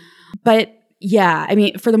 But yeah, I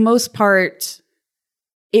mean, for the most part,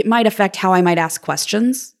 it might affect how I might ask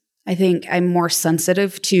questions. I think I'm more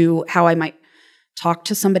sensitive to how I might talk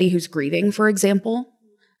to somebody who's grieving, for example,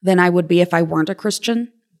 than I would be if I weren't a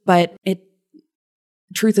Christian. But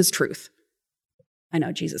truth is truth. I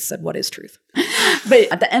know Jesus said, "What is truth?"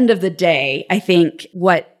 But at the end of the day, I think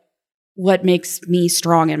what makes me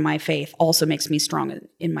strong in my faith also makes me strong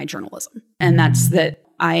in my journalism. And that's that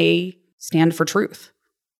I stand for truth.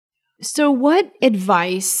 So what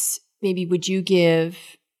advice maybe would you give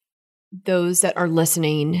those that are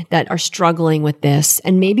listening that are struggling with this?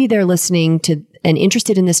 And maybe they're listening to and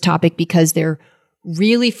interested in this topic because they're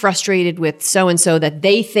really frustrated with so-and-so that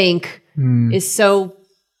they think is so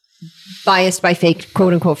biased by fake,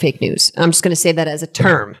 quote unquote, fake news. I'm just going to say that as a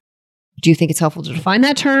term. Do you think it's helpful to define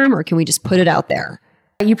that term, or can we just put it out there?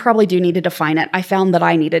 You probably do need to define it. I found that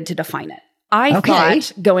I needed to define it. I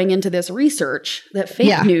thought going into this research that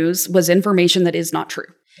fake news was information that is not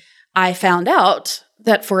true. I found out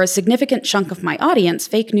that for a significant chunk of my audience,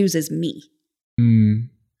 fake news is me.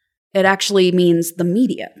 It actually means the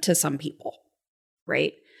media to some people,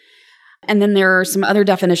 right? And then there are some other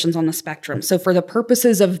definitions on the spectrum. So for the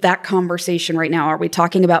purposes of that conversation right now, are we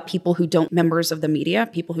talking about people who don't members of the media,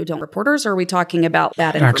 people who don't reporters, or are we talking about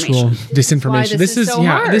bad information? Actual disinformation. This is so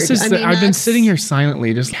hard. I've been sitting here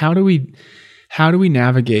silently. Just how do we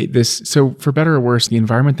navigate this? So for better or worse, the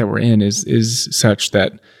environment that we're in is such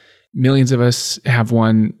that millions of us have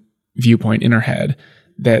one viewpoint in our head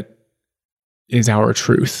that is our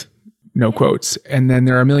truth, no quotes. And then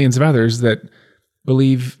there are millions of others that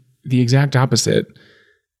believe the exact opposite,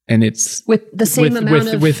 and it's with the same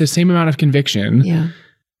with the same amount of conviction. Yeah.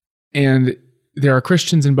 And there are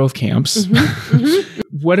Christians in both camps.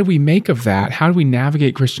 What do we make of that? How do we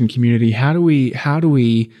navigate Christian community? How do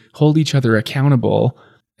we hold each other accountable?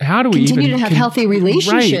 How do we continue to have healthy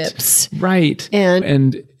relationships? Right.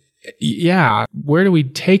 And yeah, where do we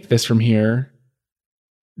take this from here?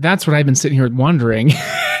 That's what I've been sitting here wondering.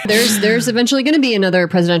 There's eventually going to be another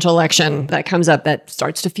presidential election that comes up that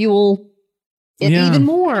starts to fuel it even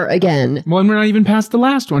more again. Well, and we're not even past the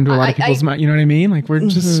last one to a lot of people's mind. You know what I mean? Like we're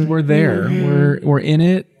just, we're there. We're in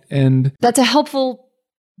it. And that's a helpful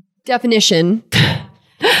definition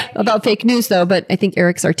about fake news though. But I think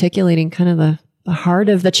Eric's articulating kind of the heart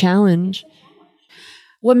of the challenge.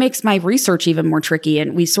 What makes my research even more tricky,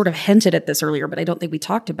 and we sort of hinted at this earlier, but I don't think we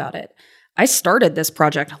talked about it. I started this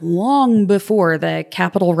project long before the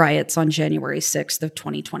Capitol riots on January 6th of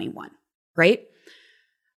 2021, right?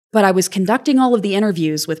 But I was conducting all of the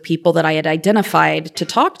interviews with people that I had identified to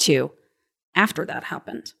talk to after that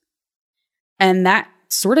happened. And that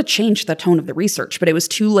sort of changed the tone of the research, but it was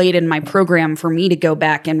too late in my program for me to go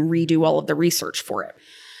back and redo all of the research for it.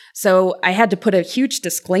 So I had to put a huge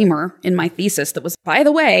disclaimer in my thesis that was, by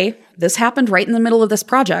the way, this happened right in the middle of this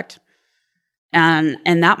project.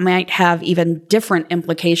 And that might have even different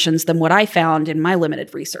implications than what I found in my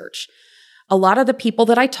limited research. A lot of the people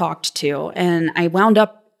that I talked to, and I wound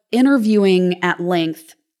up interviewing at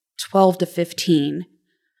length 12 to 15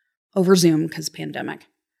 over Zoom because pandemic,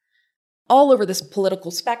 all over this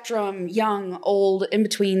political spectrum, young, old, in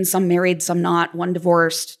between, some married, some not, one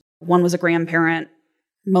divorced, one was a grandparent,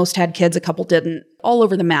 most had kids, a couple didn't, all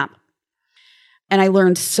over the map. And I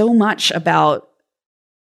learned so much about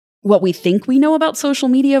what we think we know about social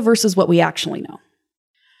media versus what we actually know.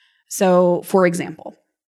 So, for example,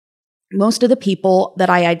 most of the people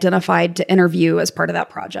that I identified to interview as part of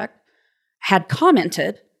that project had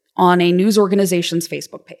commented on a news organization's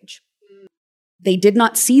Facebook page. They did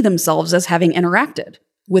not see themselves as having interacted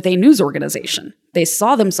with a news organization. They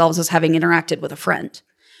saw themselves as having interacted with a friend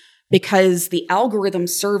because the algorithm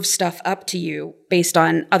serves stuff up to you based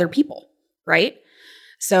on other people, right?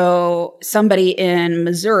 So somebody in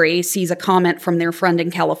Missouri sees a comment from their friend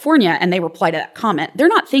in California and they reply to that comment. They're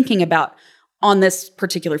not thinking about on this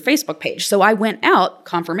particular Facebook page. So I went out,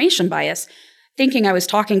 confirmation bias, thinking I was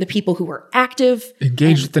talking to people who were active,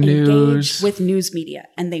 engaged with the news, engaged with news media,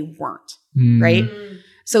 and they weren't, right?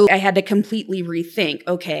 So I had to completely rethink,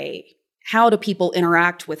 okay, how do people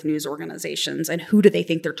interact with news organizations and who do they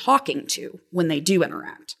think they're talking to when they do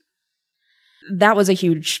interact? That was a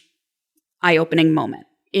huge eye-opening moment.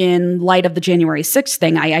 In light of the January 6th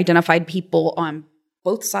thing, I identified people on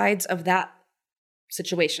both sides of that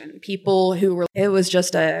situation. People who were, it was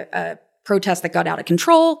just a protest that got out of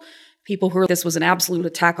control. People who were, this was an absolute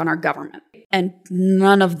attack on our government. And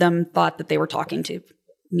none of them thought that they were talking to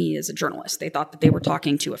me as a journalist. They thought that they were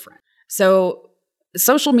talking to a friend. So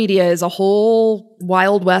social media is a whole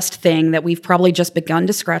Wild West thing that we've probably just begun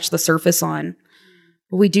to scratch the surface on.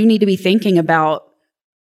 But we do need to be thinking about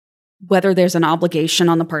whether there's an obligation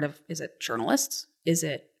on the part of, is it journalists? Is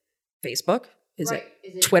it Facebook? Is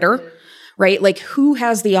it Twitter? Right? Like, who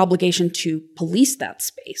has the obligation to police that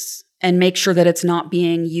space and make sure that it's not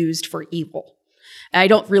being used for evil? I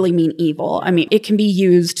don't really mean evil. I mean, it can be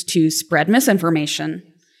used to spread misinformation.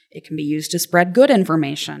 It can be used to spread good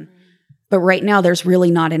information. But right now, there's really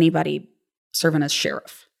not anybody serving as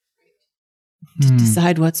sheriff. To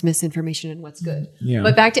decide what's misinformation and what's good. Yeah.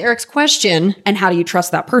 But back to Eric's question. And how do you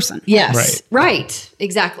trust that person? Yes. Right.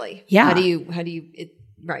 Exactly. Yeah. How do you,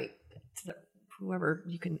 right. Whoever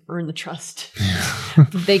you can earn the trust,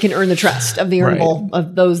 they can earn the trust of the earnable,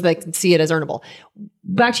 of those that can see it as earnable.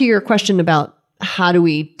 Back to your question about how do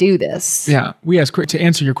we do this? Yeah. To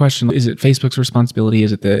answer your question, is it Facebook's responsibility?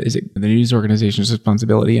 Is it the news organization's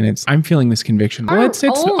responsibility? And I'm feeling this conviction. It's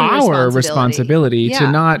our responsibility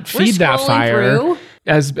to not feed that fire through.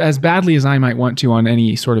 As badly as I might want to on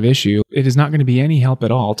any sort of issue. It is not going to be any help at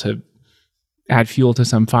all to add fuel to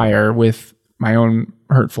some fire with my own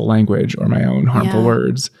hurtful language or my own harmful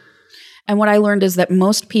words. And what I learned is that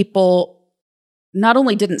most people not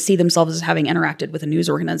only didn't see themselves as having interacted with a news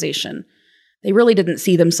organization, they really didn't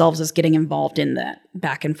see themselves as getting involved in that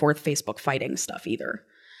back and forth Facebook fighting stuff either.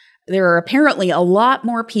 There are apparently a lot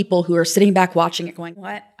more people who are sitting back watching it going,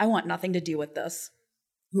 what? I want nothing to do with this.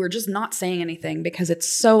 Who are just not saying anything because it's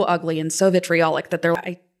so ugly and so vitriolic that they're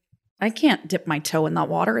like, I can't dip my toe in that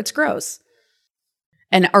water. It's gross.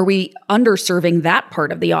 And are we underserving that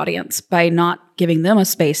part of the audience by not giving them a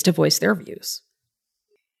space to voice their views?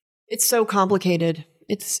 It's so complicated.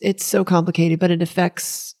 It's so complicated, but it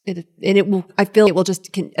affects it, and it will. I feel it will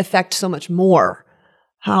just can affect so much more.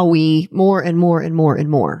 How we more and more,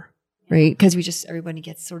 right? Because everybody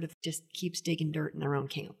gets sort of just keeps digging dirt in their own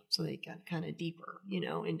camp, so they get kind of deeper,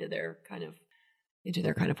 into their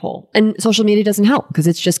kind of hole. And social media doesn't help because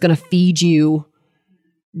it's just going to feed you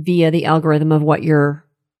via the algorithm of what you're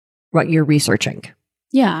researching.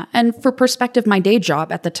 Yeah. And for perspective, my day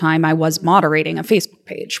job at the time, I was moderating a Facebook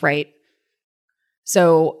page, right?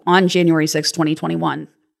 So on January 6, 2021,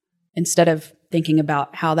 instead of thinking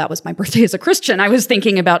about how that was my birthday as a Christian, I was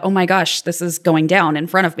thinking about, oh my gosh, this is going down in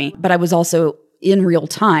front of me. But I was also in real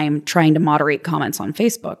time trying to moderate comments on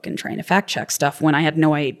Facebook and trying to fact check stuff when I had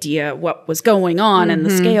no idea what was going on and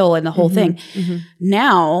the scale and the whole thing.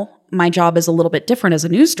 Now, my job is a little bit different as a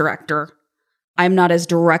news director. I'm not as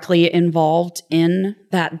directly involved in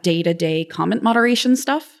that day-to-day comment moderation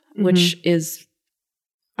stuff, which is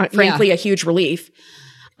frankly a huge relief.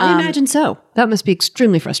 I imagine so. That must be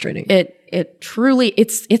extremely frustrating. It truly,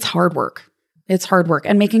 it's hard work. It's hard work.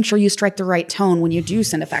 And making sure you strike the right tone when you do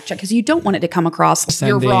send a fact check, because you don't want it to come across,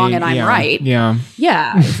 you're wrong and I'm right. Yeah.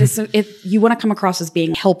 Yeah. You want to come across as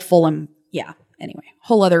being helpful and anyway,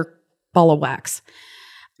 whole other ball of wax.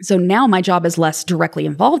 So now my job is less directly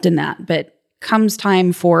involved in that, but comes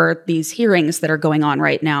time for these hearings that are going on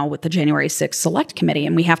right now with the January 6th Select Committee,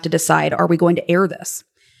 and we have to decide, are we going to air this?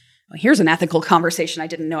 Well, here's an ethical conversation I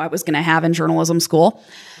didn't know I was going to have in journalism school.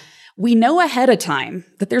 We know ahead of time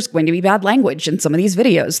that there's going to be bad language in some of these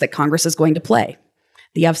videos that Congress is going to play.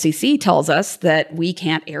 The FCC tells us that we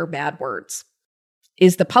can't air bad words.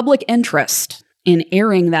 Is the public interest in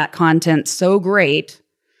airing that content so great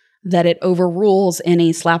that it overrules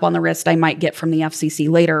any slap on the wrist I might get from the FCC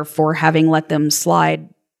later for having let them slide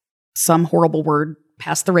some horrible word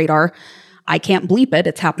past the radar? I can't bleep it.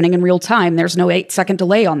 It's happening in real time. There's no 8-second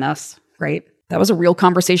delay on this, right? That was a real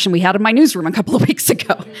conversation we had in my newsroom a couple of weeks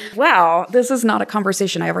ago. Wow, this is not a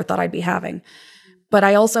conversation I ever thought I'd be having. But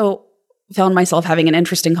I also found myself having an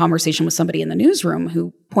interesting conversation with somebody in the newsroom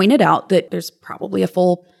who pointed out that there's probably a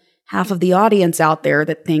full half of the audience out there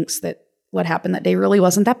that thinks that what happened that day really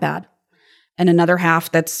wasn't that bad. And another half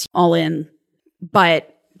that's all in.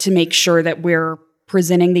 But to make sure that we're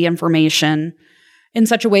presenting the information in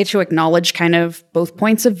such a way to acknowledge kind of both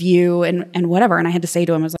points of view and whatever. And I had to say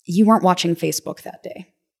to him, I was like, you weren't watching Facebook that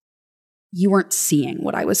day. You weren't seeing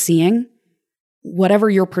what I was seeing. Whatever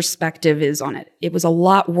your perspective is on it, it was a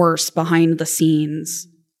lot worse behind the scenes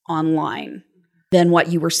online than what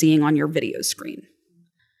you were seeing on your video screen.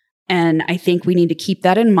 And I think we need to keep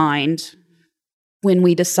that in mind when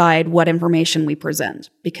we decide what information we present,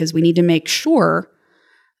 because we need to make sure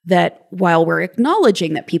that while we're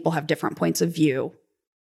acknowledging that people have different points of view,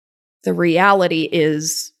 the reality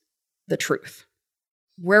is the truth,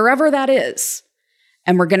 wherever that is.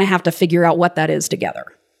 And we're going to have to figure out what that is together.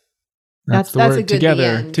 That's the word. A good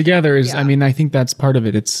together. Together is, I mean, I think that's part of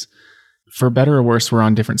it. It's for better or worse, we're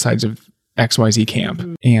on different sides of XYZ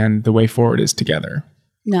camp, and the way forward is together.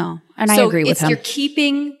 No, and I agree with him. You're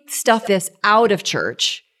keeping stuff this out of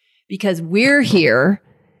church because we're here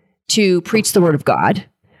to preach the word of God.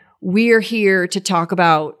 We're here to talk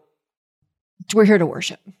about, we're here to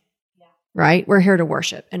worship, right? We're here to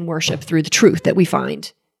worship and worship through the truth that we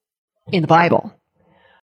find in the Bible.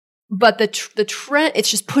 But the trend, it's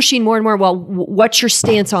just pushing more and more, well, what's your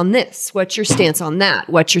stance on this? What's your stance on that?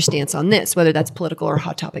 What's your stance on this? Whether that's political or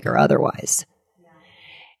hot topic or otherwise.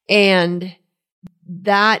 And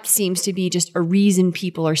that seems to be just a reason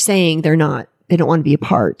people are saying they don't want to be a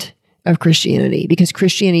part of Christianity, because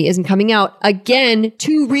Christianity isn't coming out again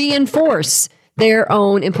to reinforce their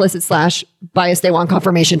own implicit / bias they want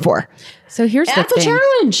confirmation for. So here's the thing. That's a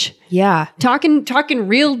challenge. Yeah. Talking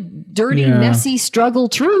real dirty, messy struggle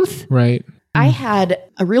truth. Right. I had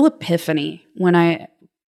a real epiphany right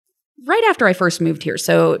after I first moved here.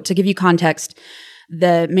 So to give you context,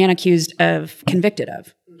 the man convicted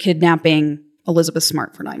of kidnapping Elizabeth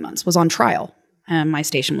Smart for 9 months was on trial, and my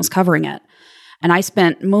station was covering it. And I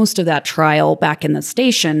spent most of that trial back in the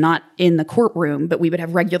station, not in the courtroom, but we would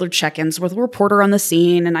have regular check-ins with a reporter on the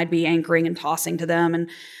scene, and I'd be anchoring and tossing to them. And,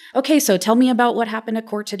 okay, so tell me about what happened at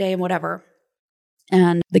court today and whatever.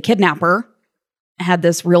 And the kidnapper had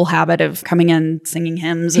this real habit of coming in, singing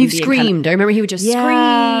hymns. He screamed. I remember he would just scream.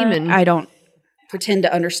 And I don't pretend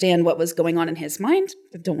to understand what was going on in his mind.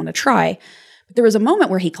 I don't want to try. But there was a moment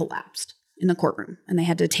where he collapsed in the courtroom, and they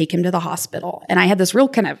had to take him to the hospital. And I had this real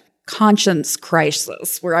kind of conscience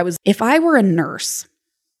crisis where if I were a nurse,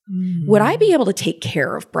 would I be able to take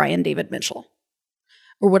care of Brian David Mitchell?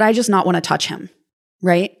 Or would I just not want to touch him?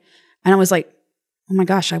 Right? And I was like, oh my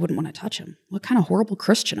gosh, I wouldn't want to touch him. What kind of horrible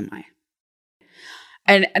Christian am I?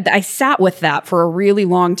 And I sat with that for a really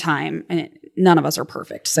long time, and none of us are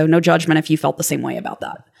perfect. So no judgment if you felt the same way about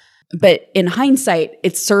that. But in hindsight,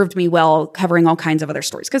 it served me well covering all kinds of other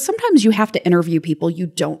stories. Because sometimes you have to interview people you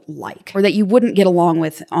don't like or that you wouldn't get along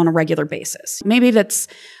with on a regular basis. Maybe that's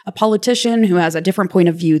a politician who has a different point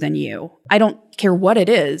of view than you. I don't care what it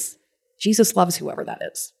is. Jesus loves whoever that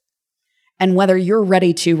is. And whether you're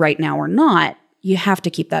ready to right now or not, you have to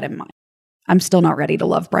keep that in mind. I'm still not ready to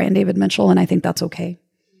love Brian David Mitchell, and I think that's okay.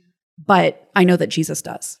 But I know that Jesus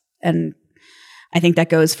does. And I think that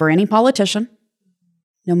goes for any politician,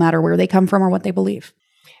 no matter where they come from or what they believe.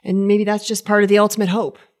 And maybe that's just part of the ultimate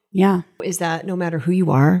hope. Yeah. Is that no matter who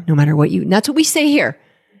you are, no matter what and that's what we say here.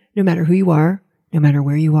 No matter who you are, no matter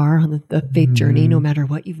where you are on the faith journey, no matter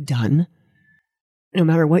what you've done, no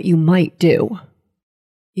matter what you might do,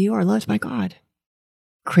 you are loved by God,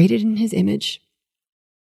 created in his image,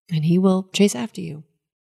 and he will chase after you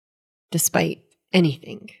despite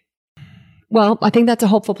anything. Well, I think that's a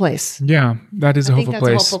hopeful place. Yeah, that is a hopeful place. I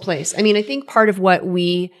think that's a hopeful place. I mean, I think part of what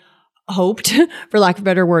we hoped, for lack of a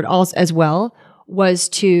better word, as well, was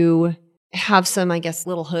to have some, I guess,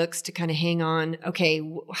 little hooks to kind of hang on. Okay,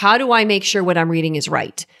 how do I make sure what I'm reading is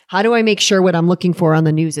right? How do I make sure what I'm looking for on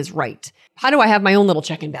the news is right? How do I have my own little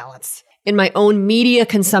check and balance in my own media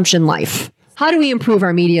consumption life? How do we improve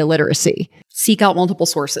our media literacy? Seek out multiple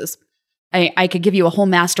sources. I could give you a whole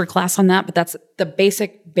master class on that, but that's the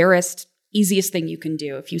basic, barest, easiest thing you can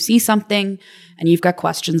do. If you see something and you've got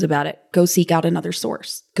questions about it, go seek out another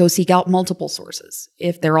source. Go seek out multiple sources.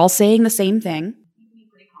 If they're all saying the same thing, you can be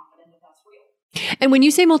pretty confident that that's real. And when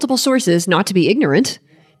you say multiple sources, not to be ignorant,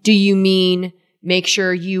 do you mean make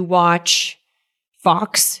sure you watch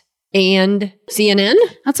Fox and CNN?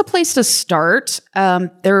 That's a place to start.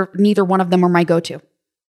 Neither one of them are my go-to.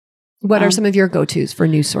 What are some of your go-tos for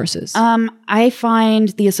news sources? I find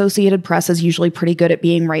the Associated Press is usually pretty good at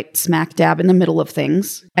being right smack dab in the middle of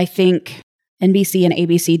things. I think NBC and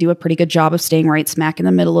ABC do a pretty good job of staying right smack in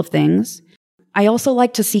the middle of things. I also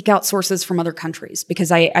like to seek out sources from other countries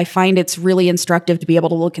because I find it's really instructive to be able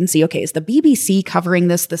to look and see, okay, is the BBC covering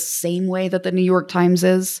this the same way that the New York Times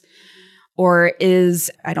is? Or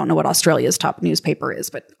I don't know what Australia's top newspaper is,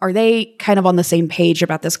 but are they kind of on the same page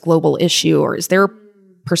about this global issue, or is their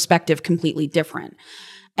perspective completely different?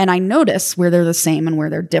 And I notice where they're the same and where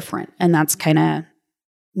they're different. And that's kind of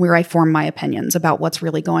where I form my opinions about what's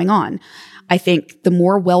really going on. I think the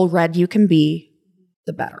more well-read you can be,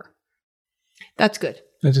 the better. That's good.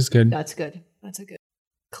 That is good. That's good. That's a good,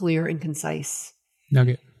 clear and concise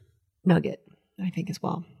nugget, I think, as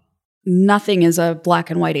well. Nothing is a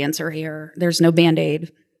black and white answer here. There's no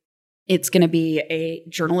Band-Aid. It's going to be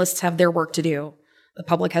journalists have their work to do. The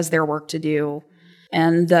public has their work to do.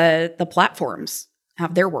 And the platforms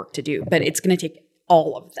have their work to do. But it's going to take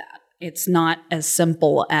all of that. It's not as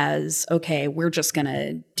simple as, okay, we're just going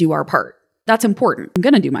to do our part. That's important. I'm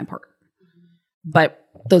going to do my part. But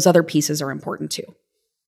those other pieces are important too.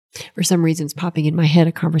 For some reason, it's popping in my head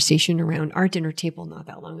a conversation around our dinner table not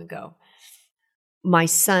that long ago. My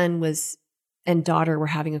son and daughter were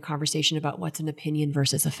having a conversation about what's an opinion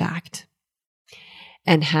versus a fact,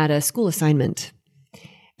 and had a school assignment.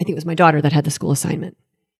 I think it was my daughter that had the school assignment,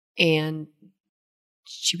 and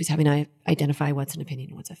she was having to identify what's an opinion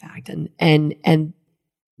and what's a fact. And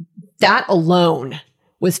that alone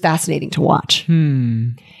was fascinating to watch.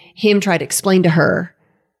 Him try to explain to her,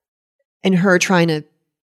 and her trying to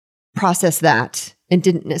process that, and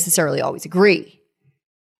didn't necessarily always agree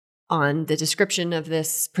on the description of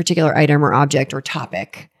this particular item or object or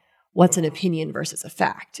topic. What's an opinion versus a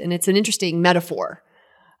fact? And it's an interesting metaphor,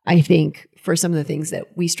 I think, for some of the things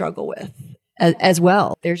that we struggle with as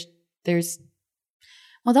well. Well,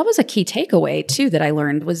 that was a key takeaway too that I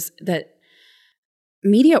learned, was that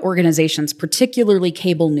media organizations, particularly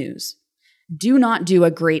cable news, do not do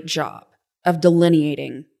a great job of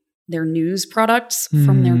delineating their news products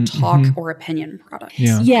from their talk or opinion products.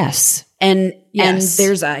 Yeah. Yes. And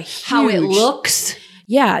there's a huge, how it looks.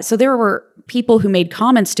 Yeah. So there were people who made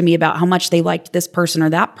comments to me about how much they liked this person or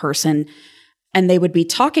that person, and they would be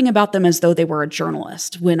talking about them as though they were a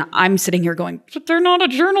journalist, when I'm sitting here going, but they're not a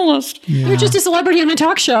journalist. Yeah. They're just a celebrity on a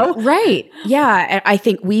talk show. Right. Yeah. I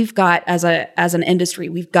think we've got, as an industry,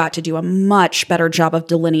 we've got to do a much better job of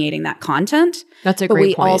delineating that content. That's a but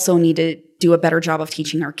great point. We also need to do a better job of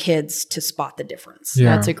teaching our kids to spot the difference.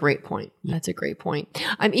 Yeah. That's a great point. That's a great point.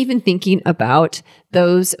 I'm even thinking about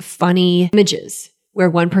those funny images where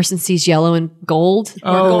one person sees yellow and gold.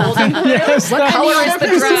 Or gold and blue. Yes, What color is the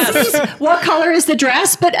dress? What color is the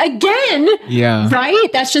dress? But again, yeah. right?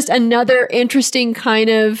 That's just another interesting kind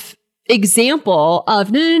of example of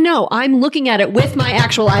no. I'm looking at it with my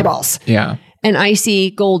actual eyeballs. Yeah. And I see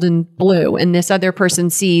gold and blue, and this other person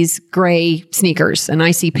sees gray sneakers, and I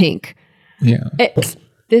see pink. Yeah.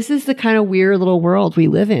 This is the kind of weird little world we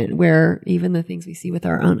live in, where even the things we see with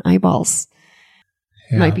our own eyeballs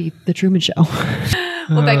might be the Truman Show.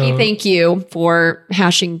 Well, Becky, thank you for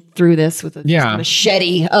hashing through this with a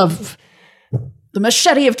machete of the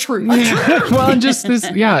machete of truth. Well, and just this,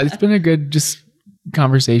 it's been a good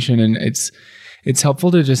conversation, and it's helpful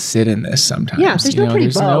to just sit in this sometimes. Yeah,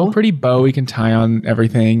 there's no pretty bow we can tie on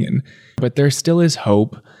everything, but there still is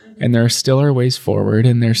hope, and there still are ways forward,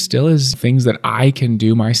 and there still is things that I can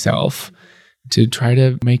do myself to try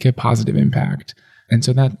to make a positive impact. And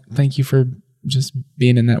so thank you for just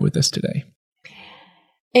being in that with us today.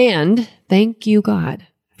 And thank you, God,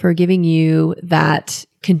 for giving you that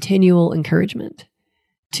continual encouragement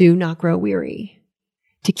to not grow weary,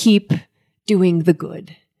 to keep doing the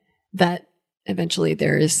good, that eventually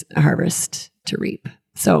there is a harvest to reap.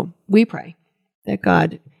 So we pray that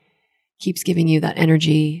God keeps giving you that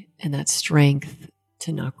energy and that strength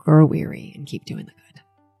to not grow weary and keep doing the good.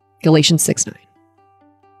 Galatians 6:9.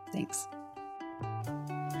 Thanks.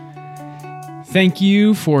 Thank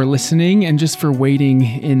you for listening and just for waiting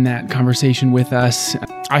in that conversation with us.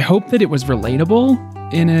 I hope that it was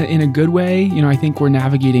relatable in a good way. I think we're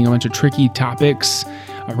navigating a bunch of tricky topics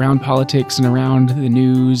around politics and around the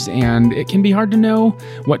news, and it can be hard to know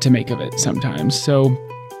what to make of it sometimes. So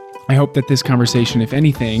I hope that this conversation, if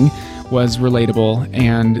anything, was relatable,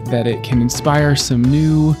 and that it can inspire some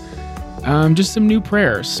new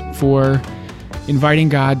prayers for inviting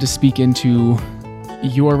God to speak into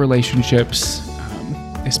your relationships,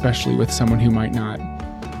 especially with someone who might not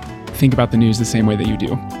think about the news the same way that you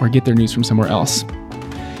do, or get their news from somewhere else.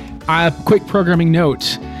 A quick programming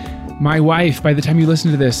note. My wife, by the time you listen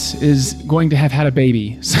to this, is going to have had a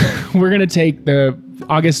baby. So we're going to take the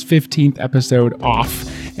August 15th episode off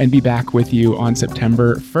and be back with you on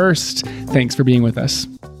September 1st. Thanks for being with us.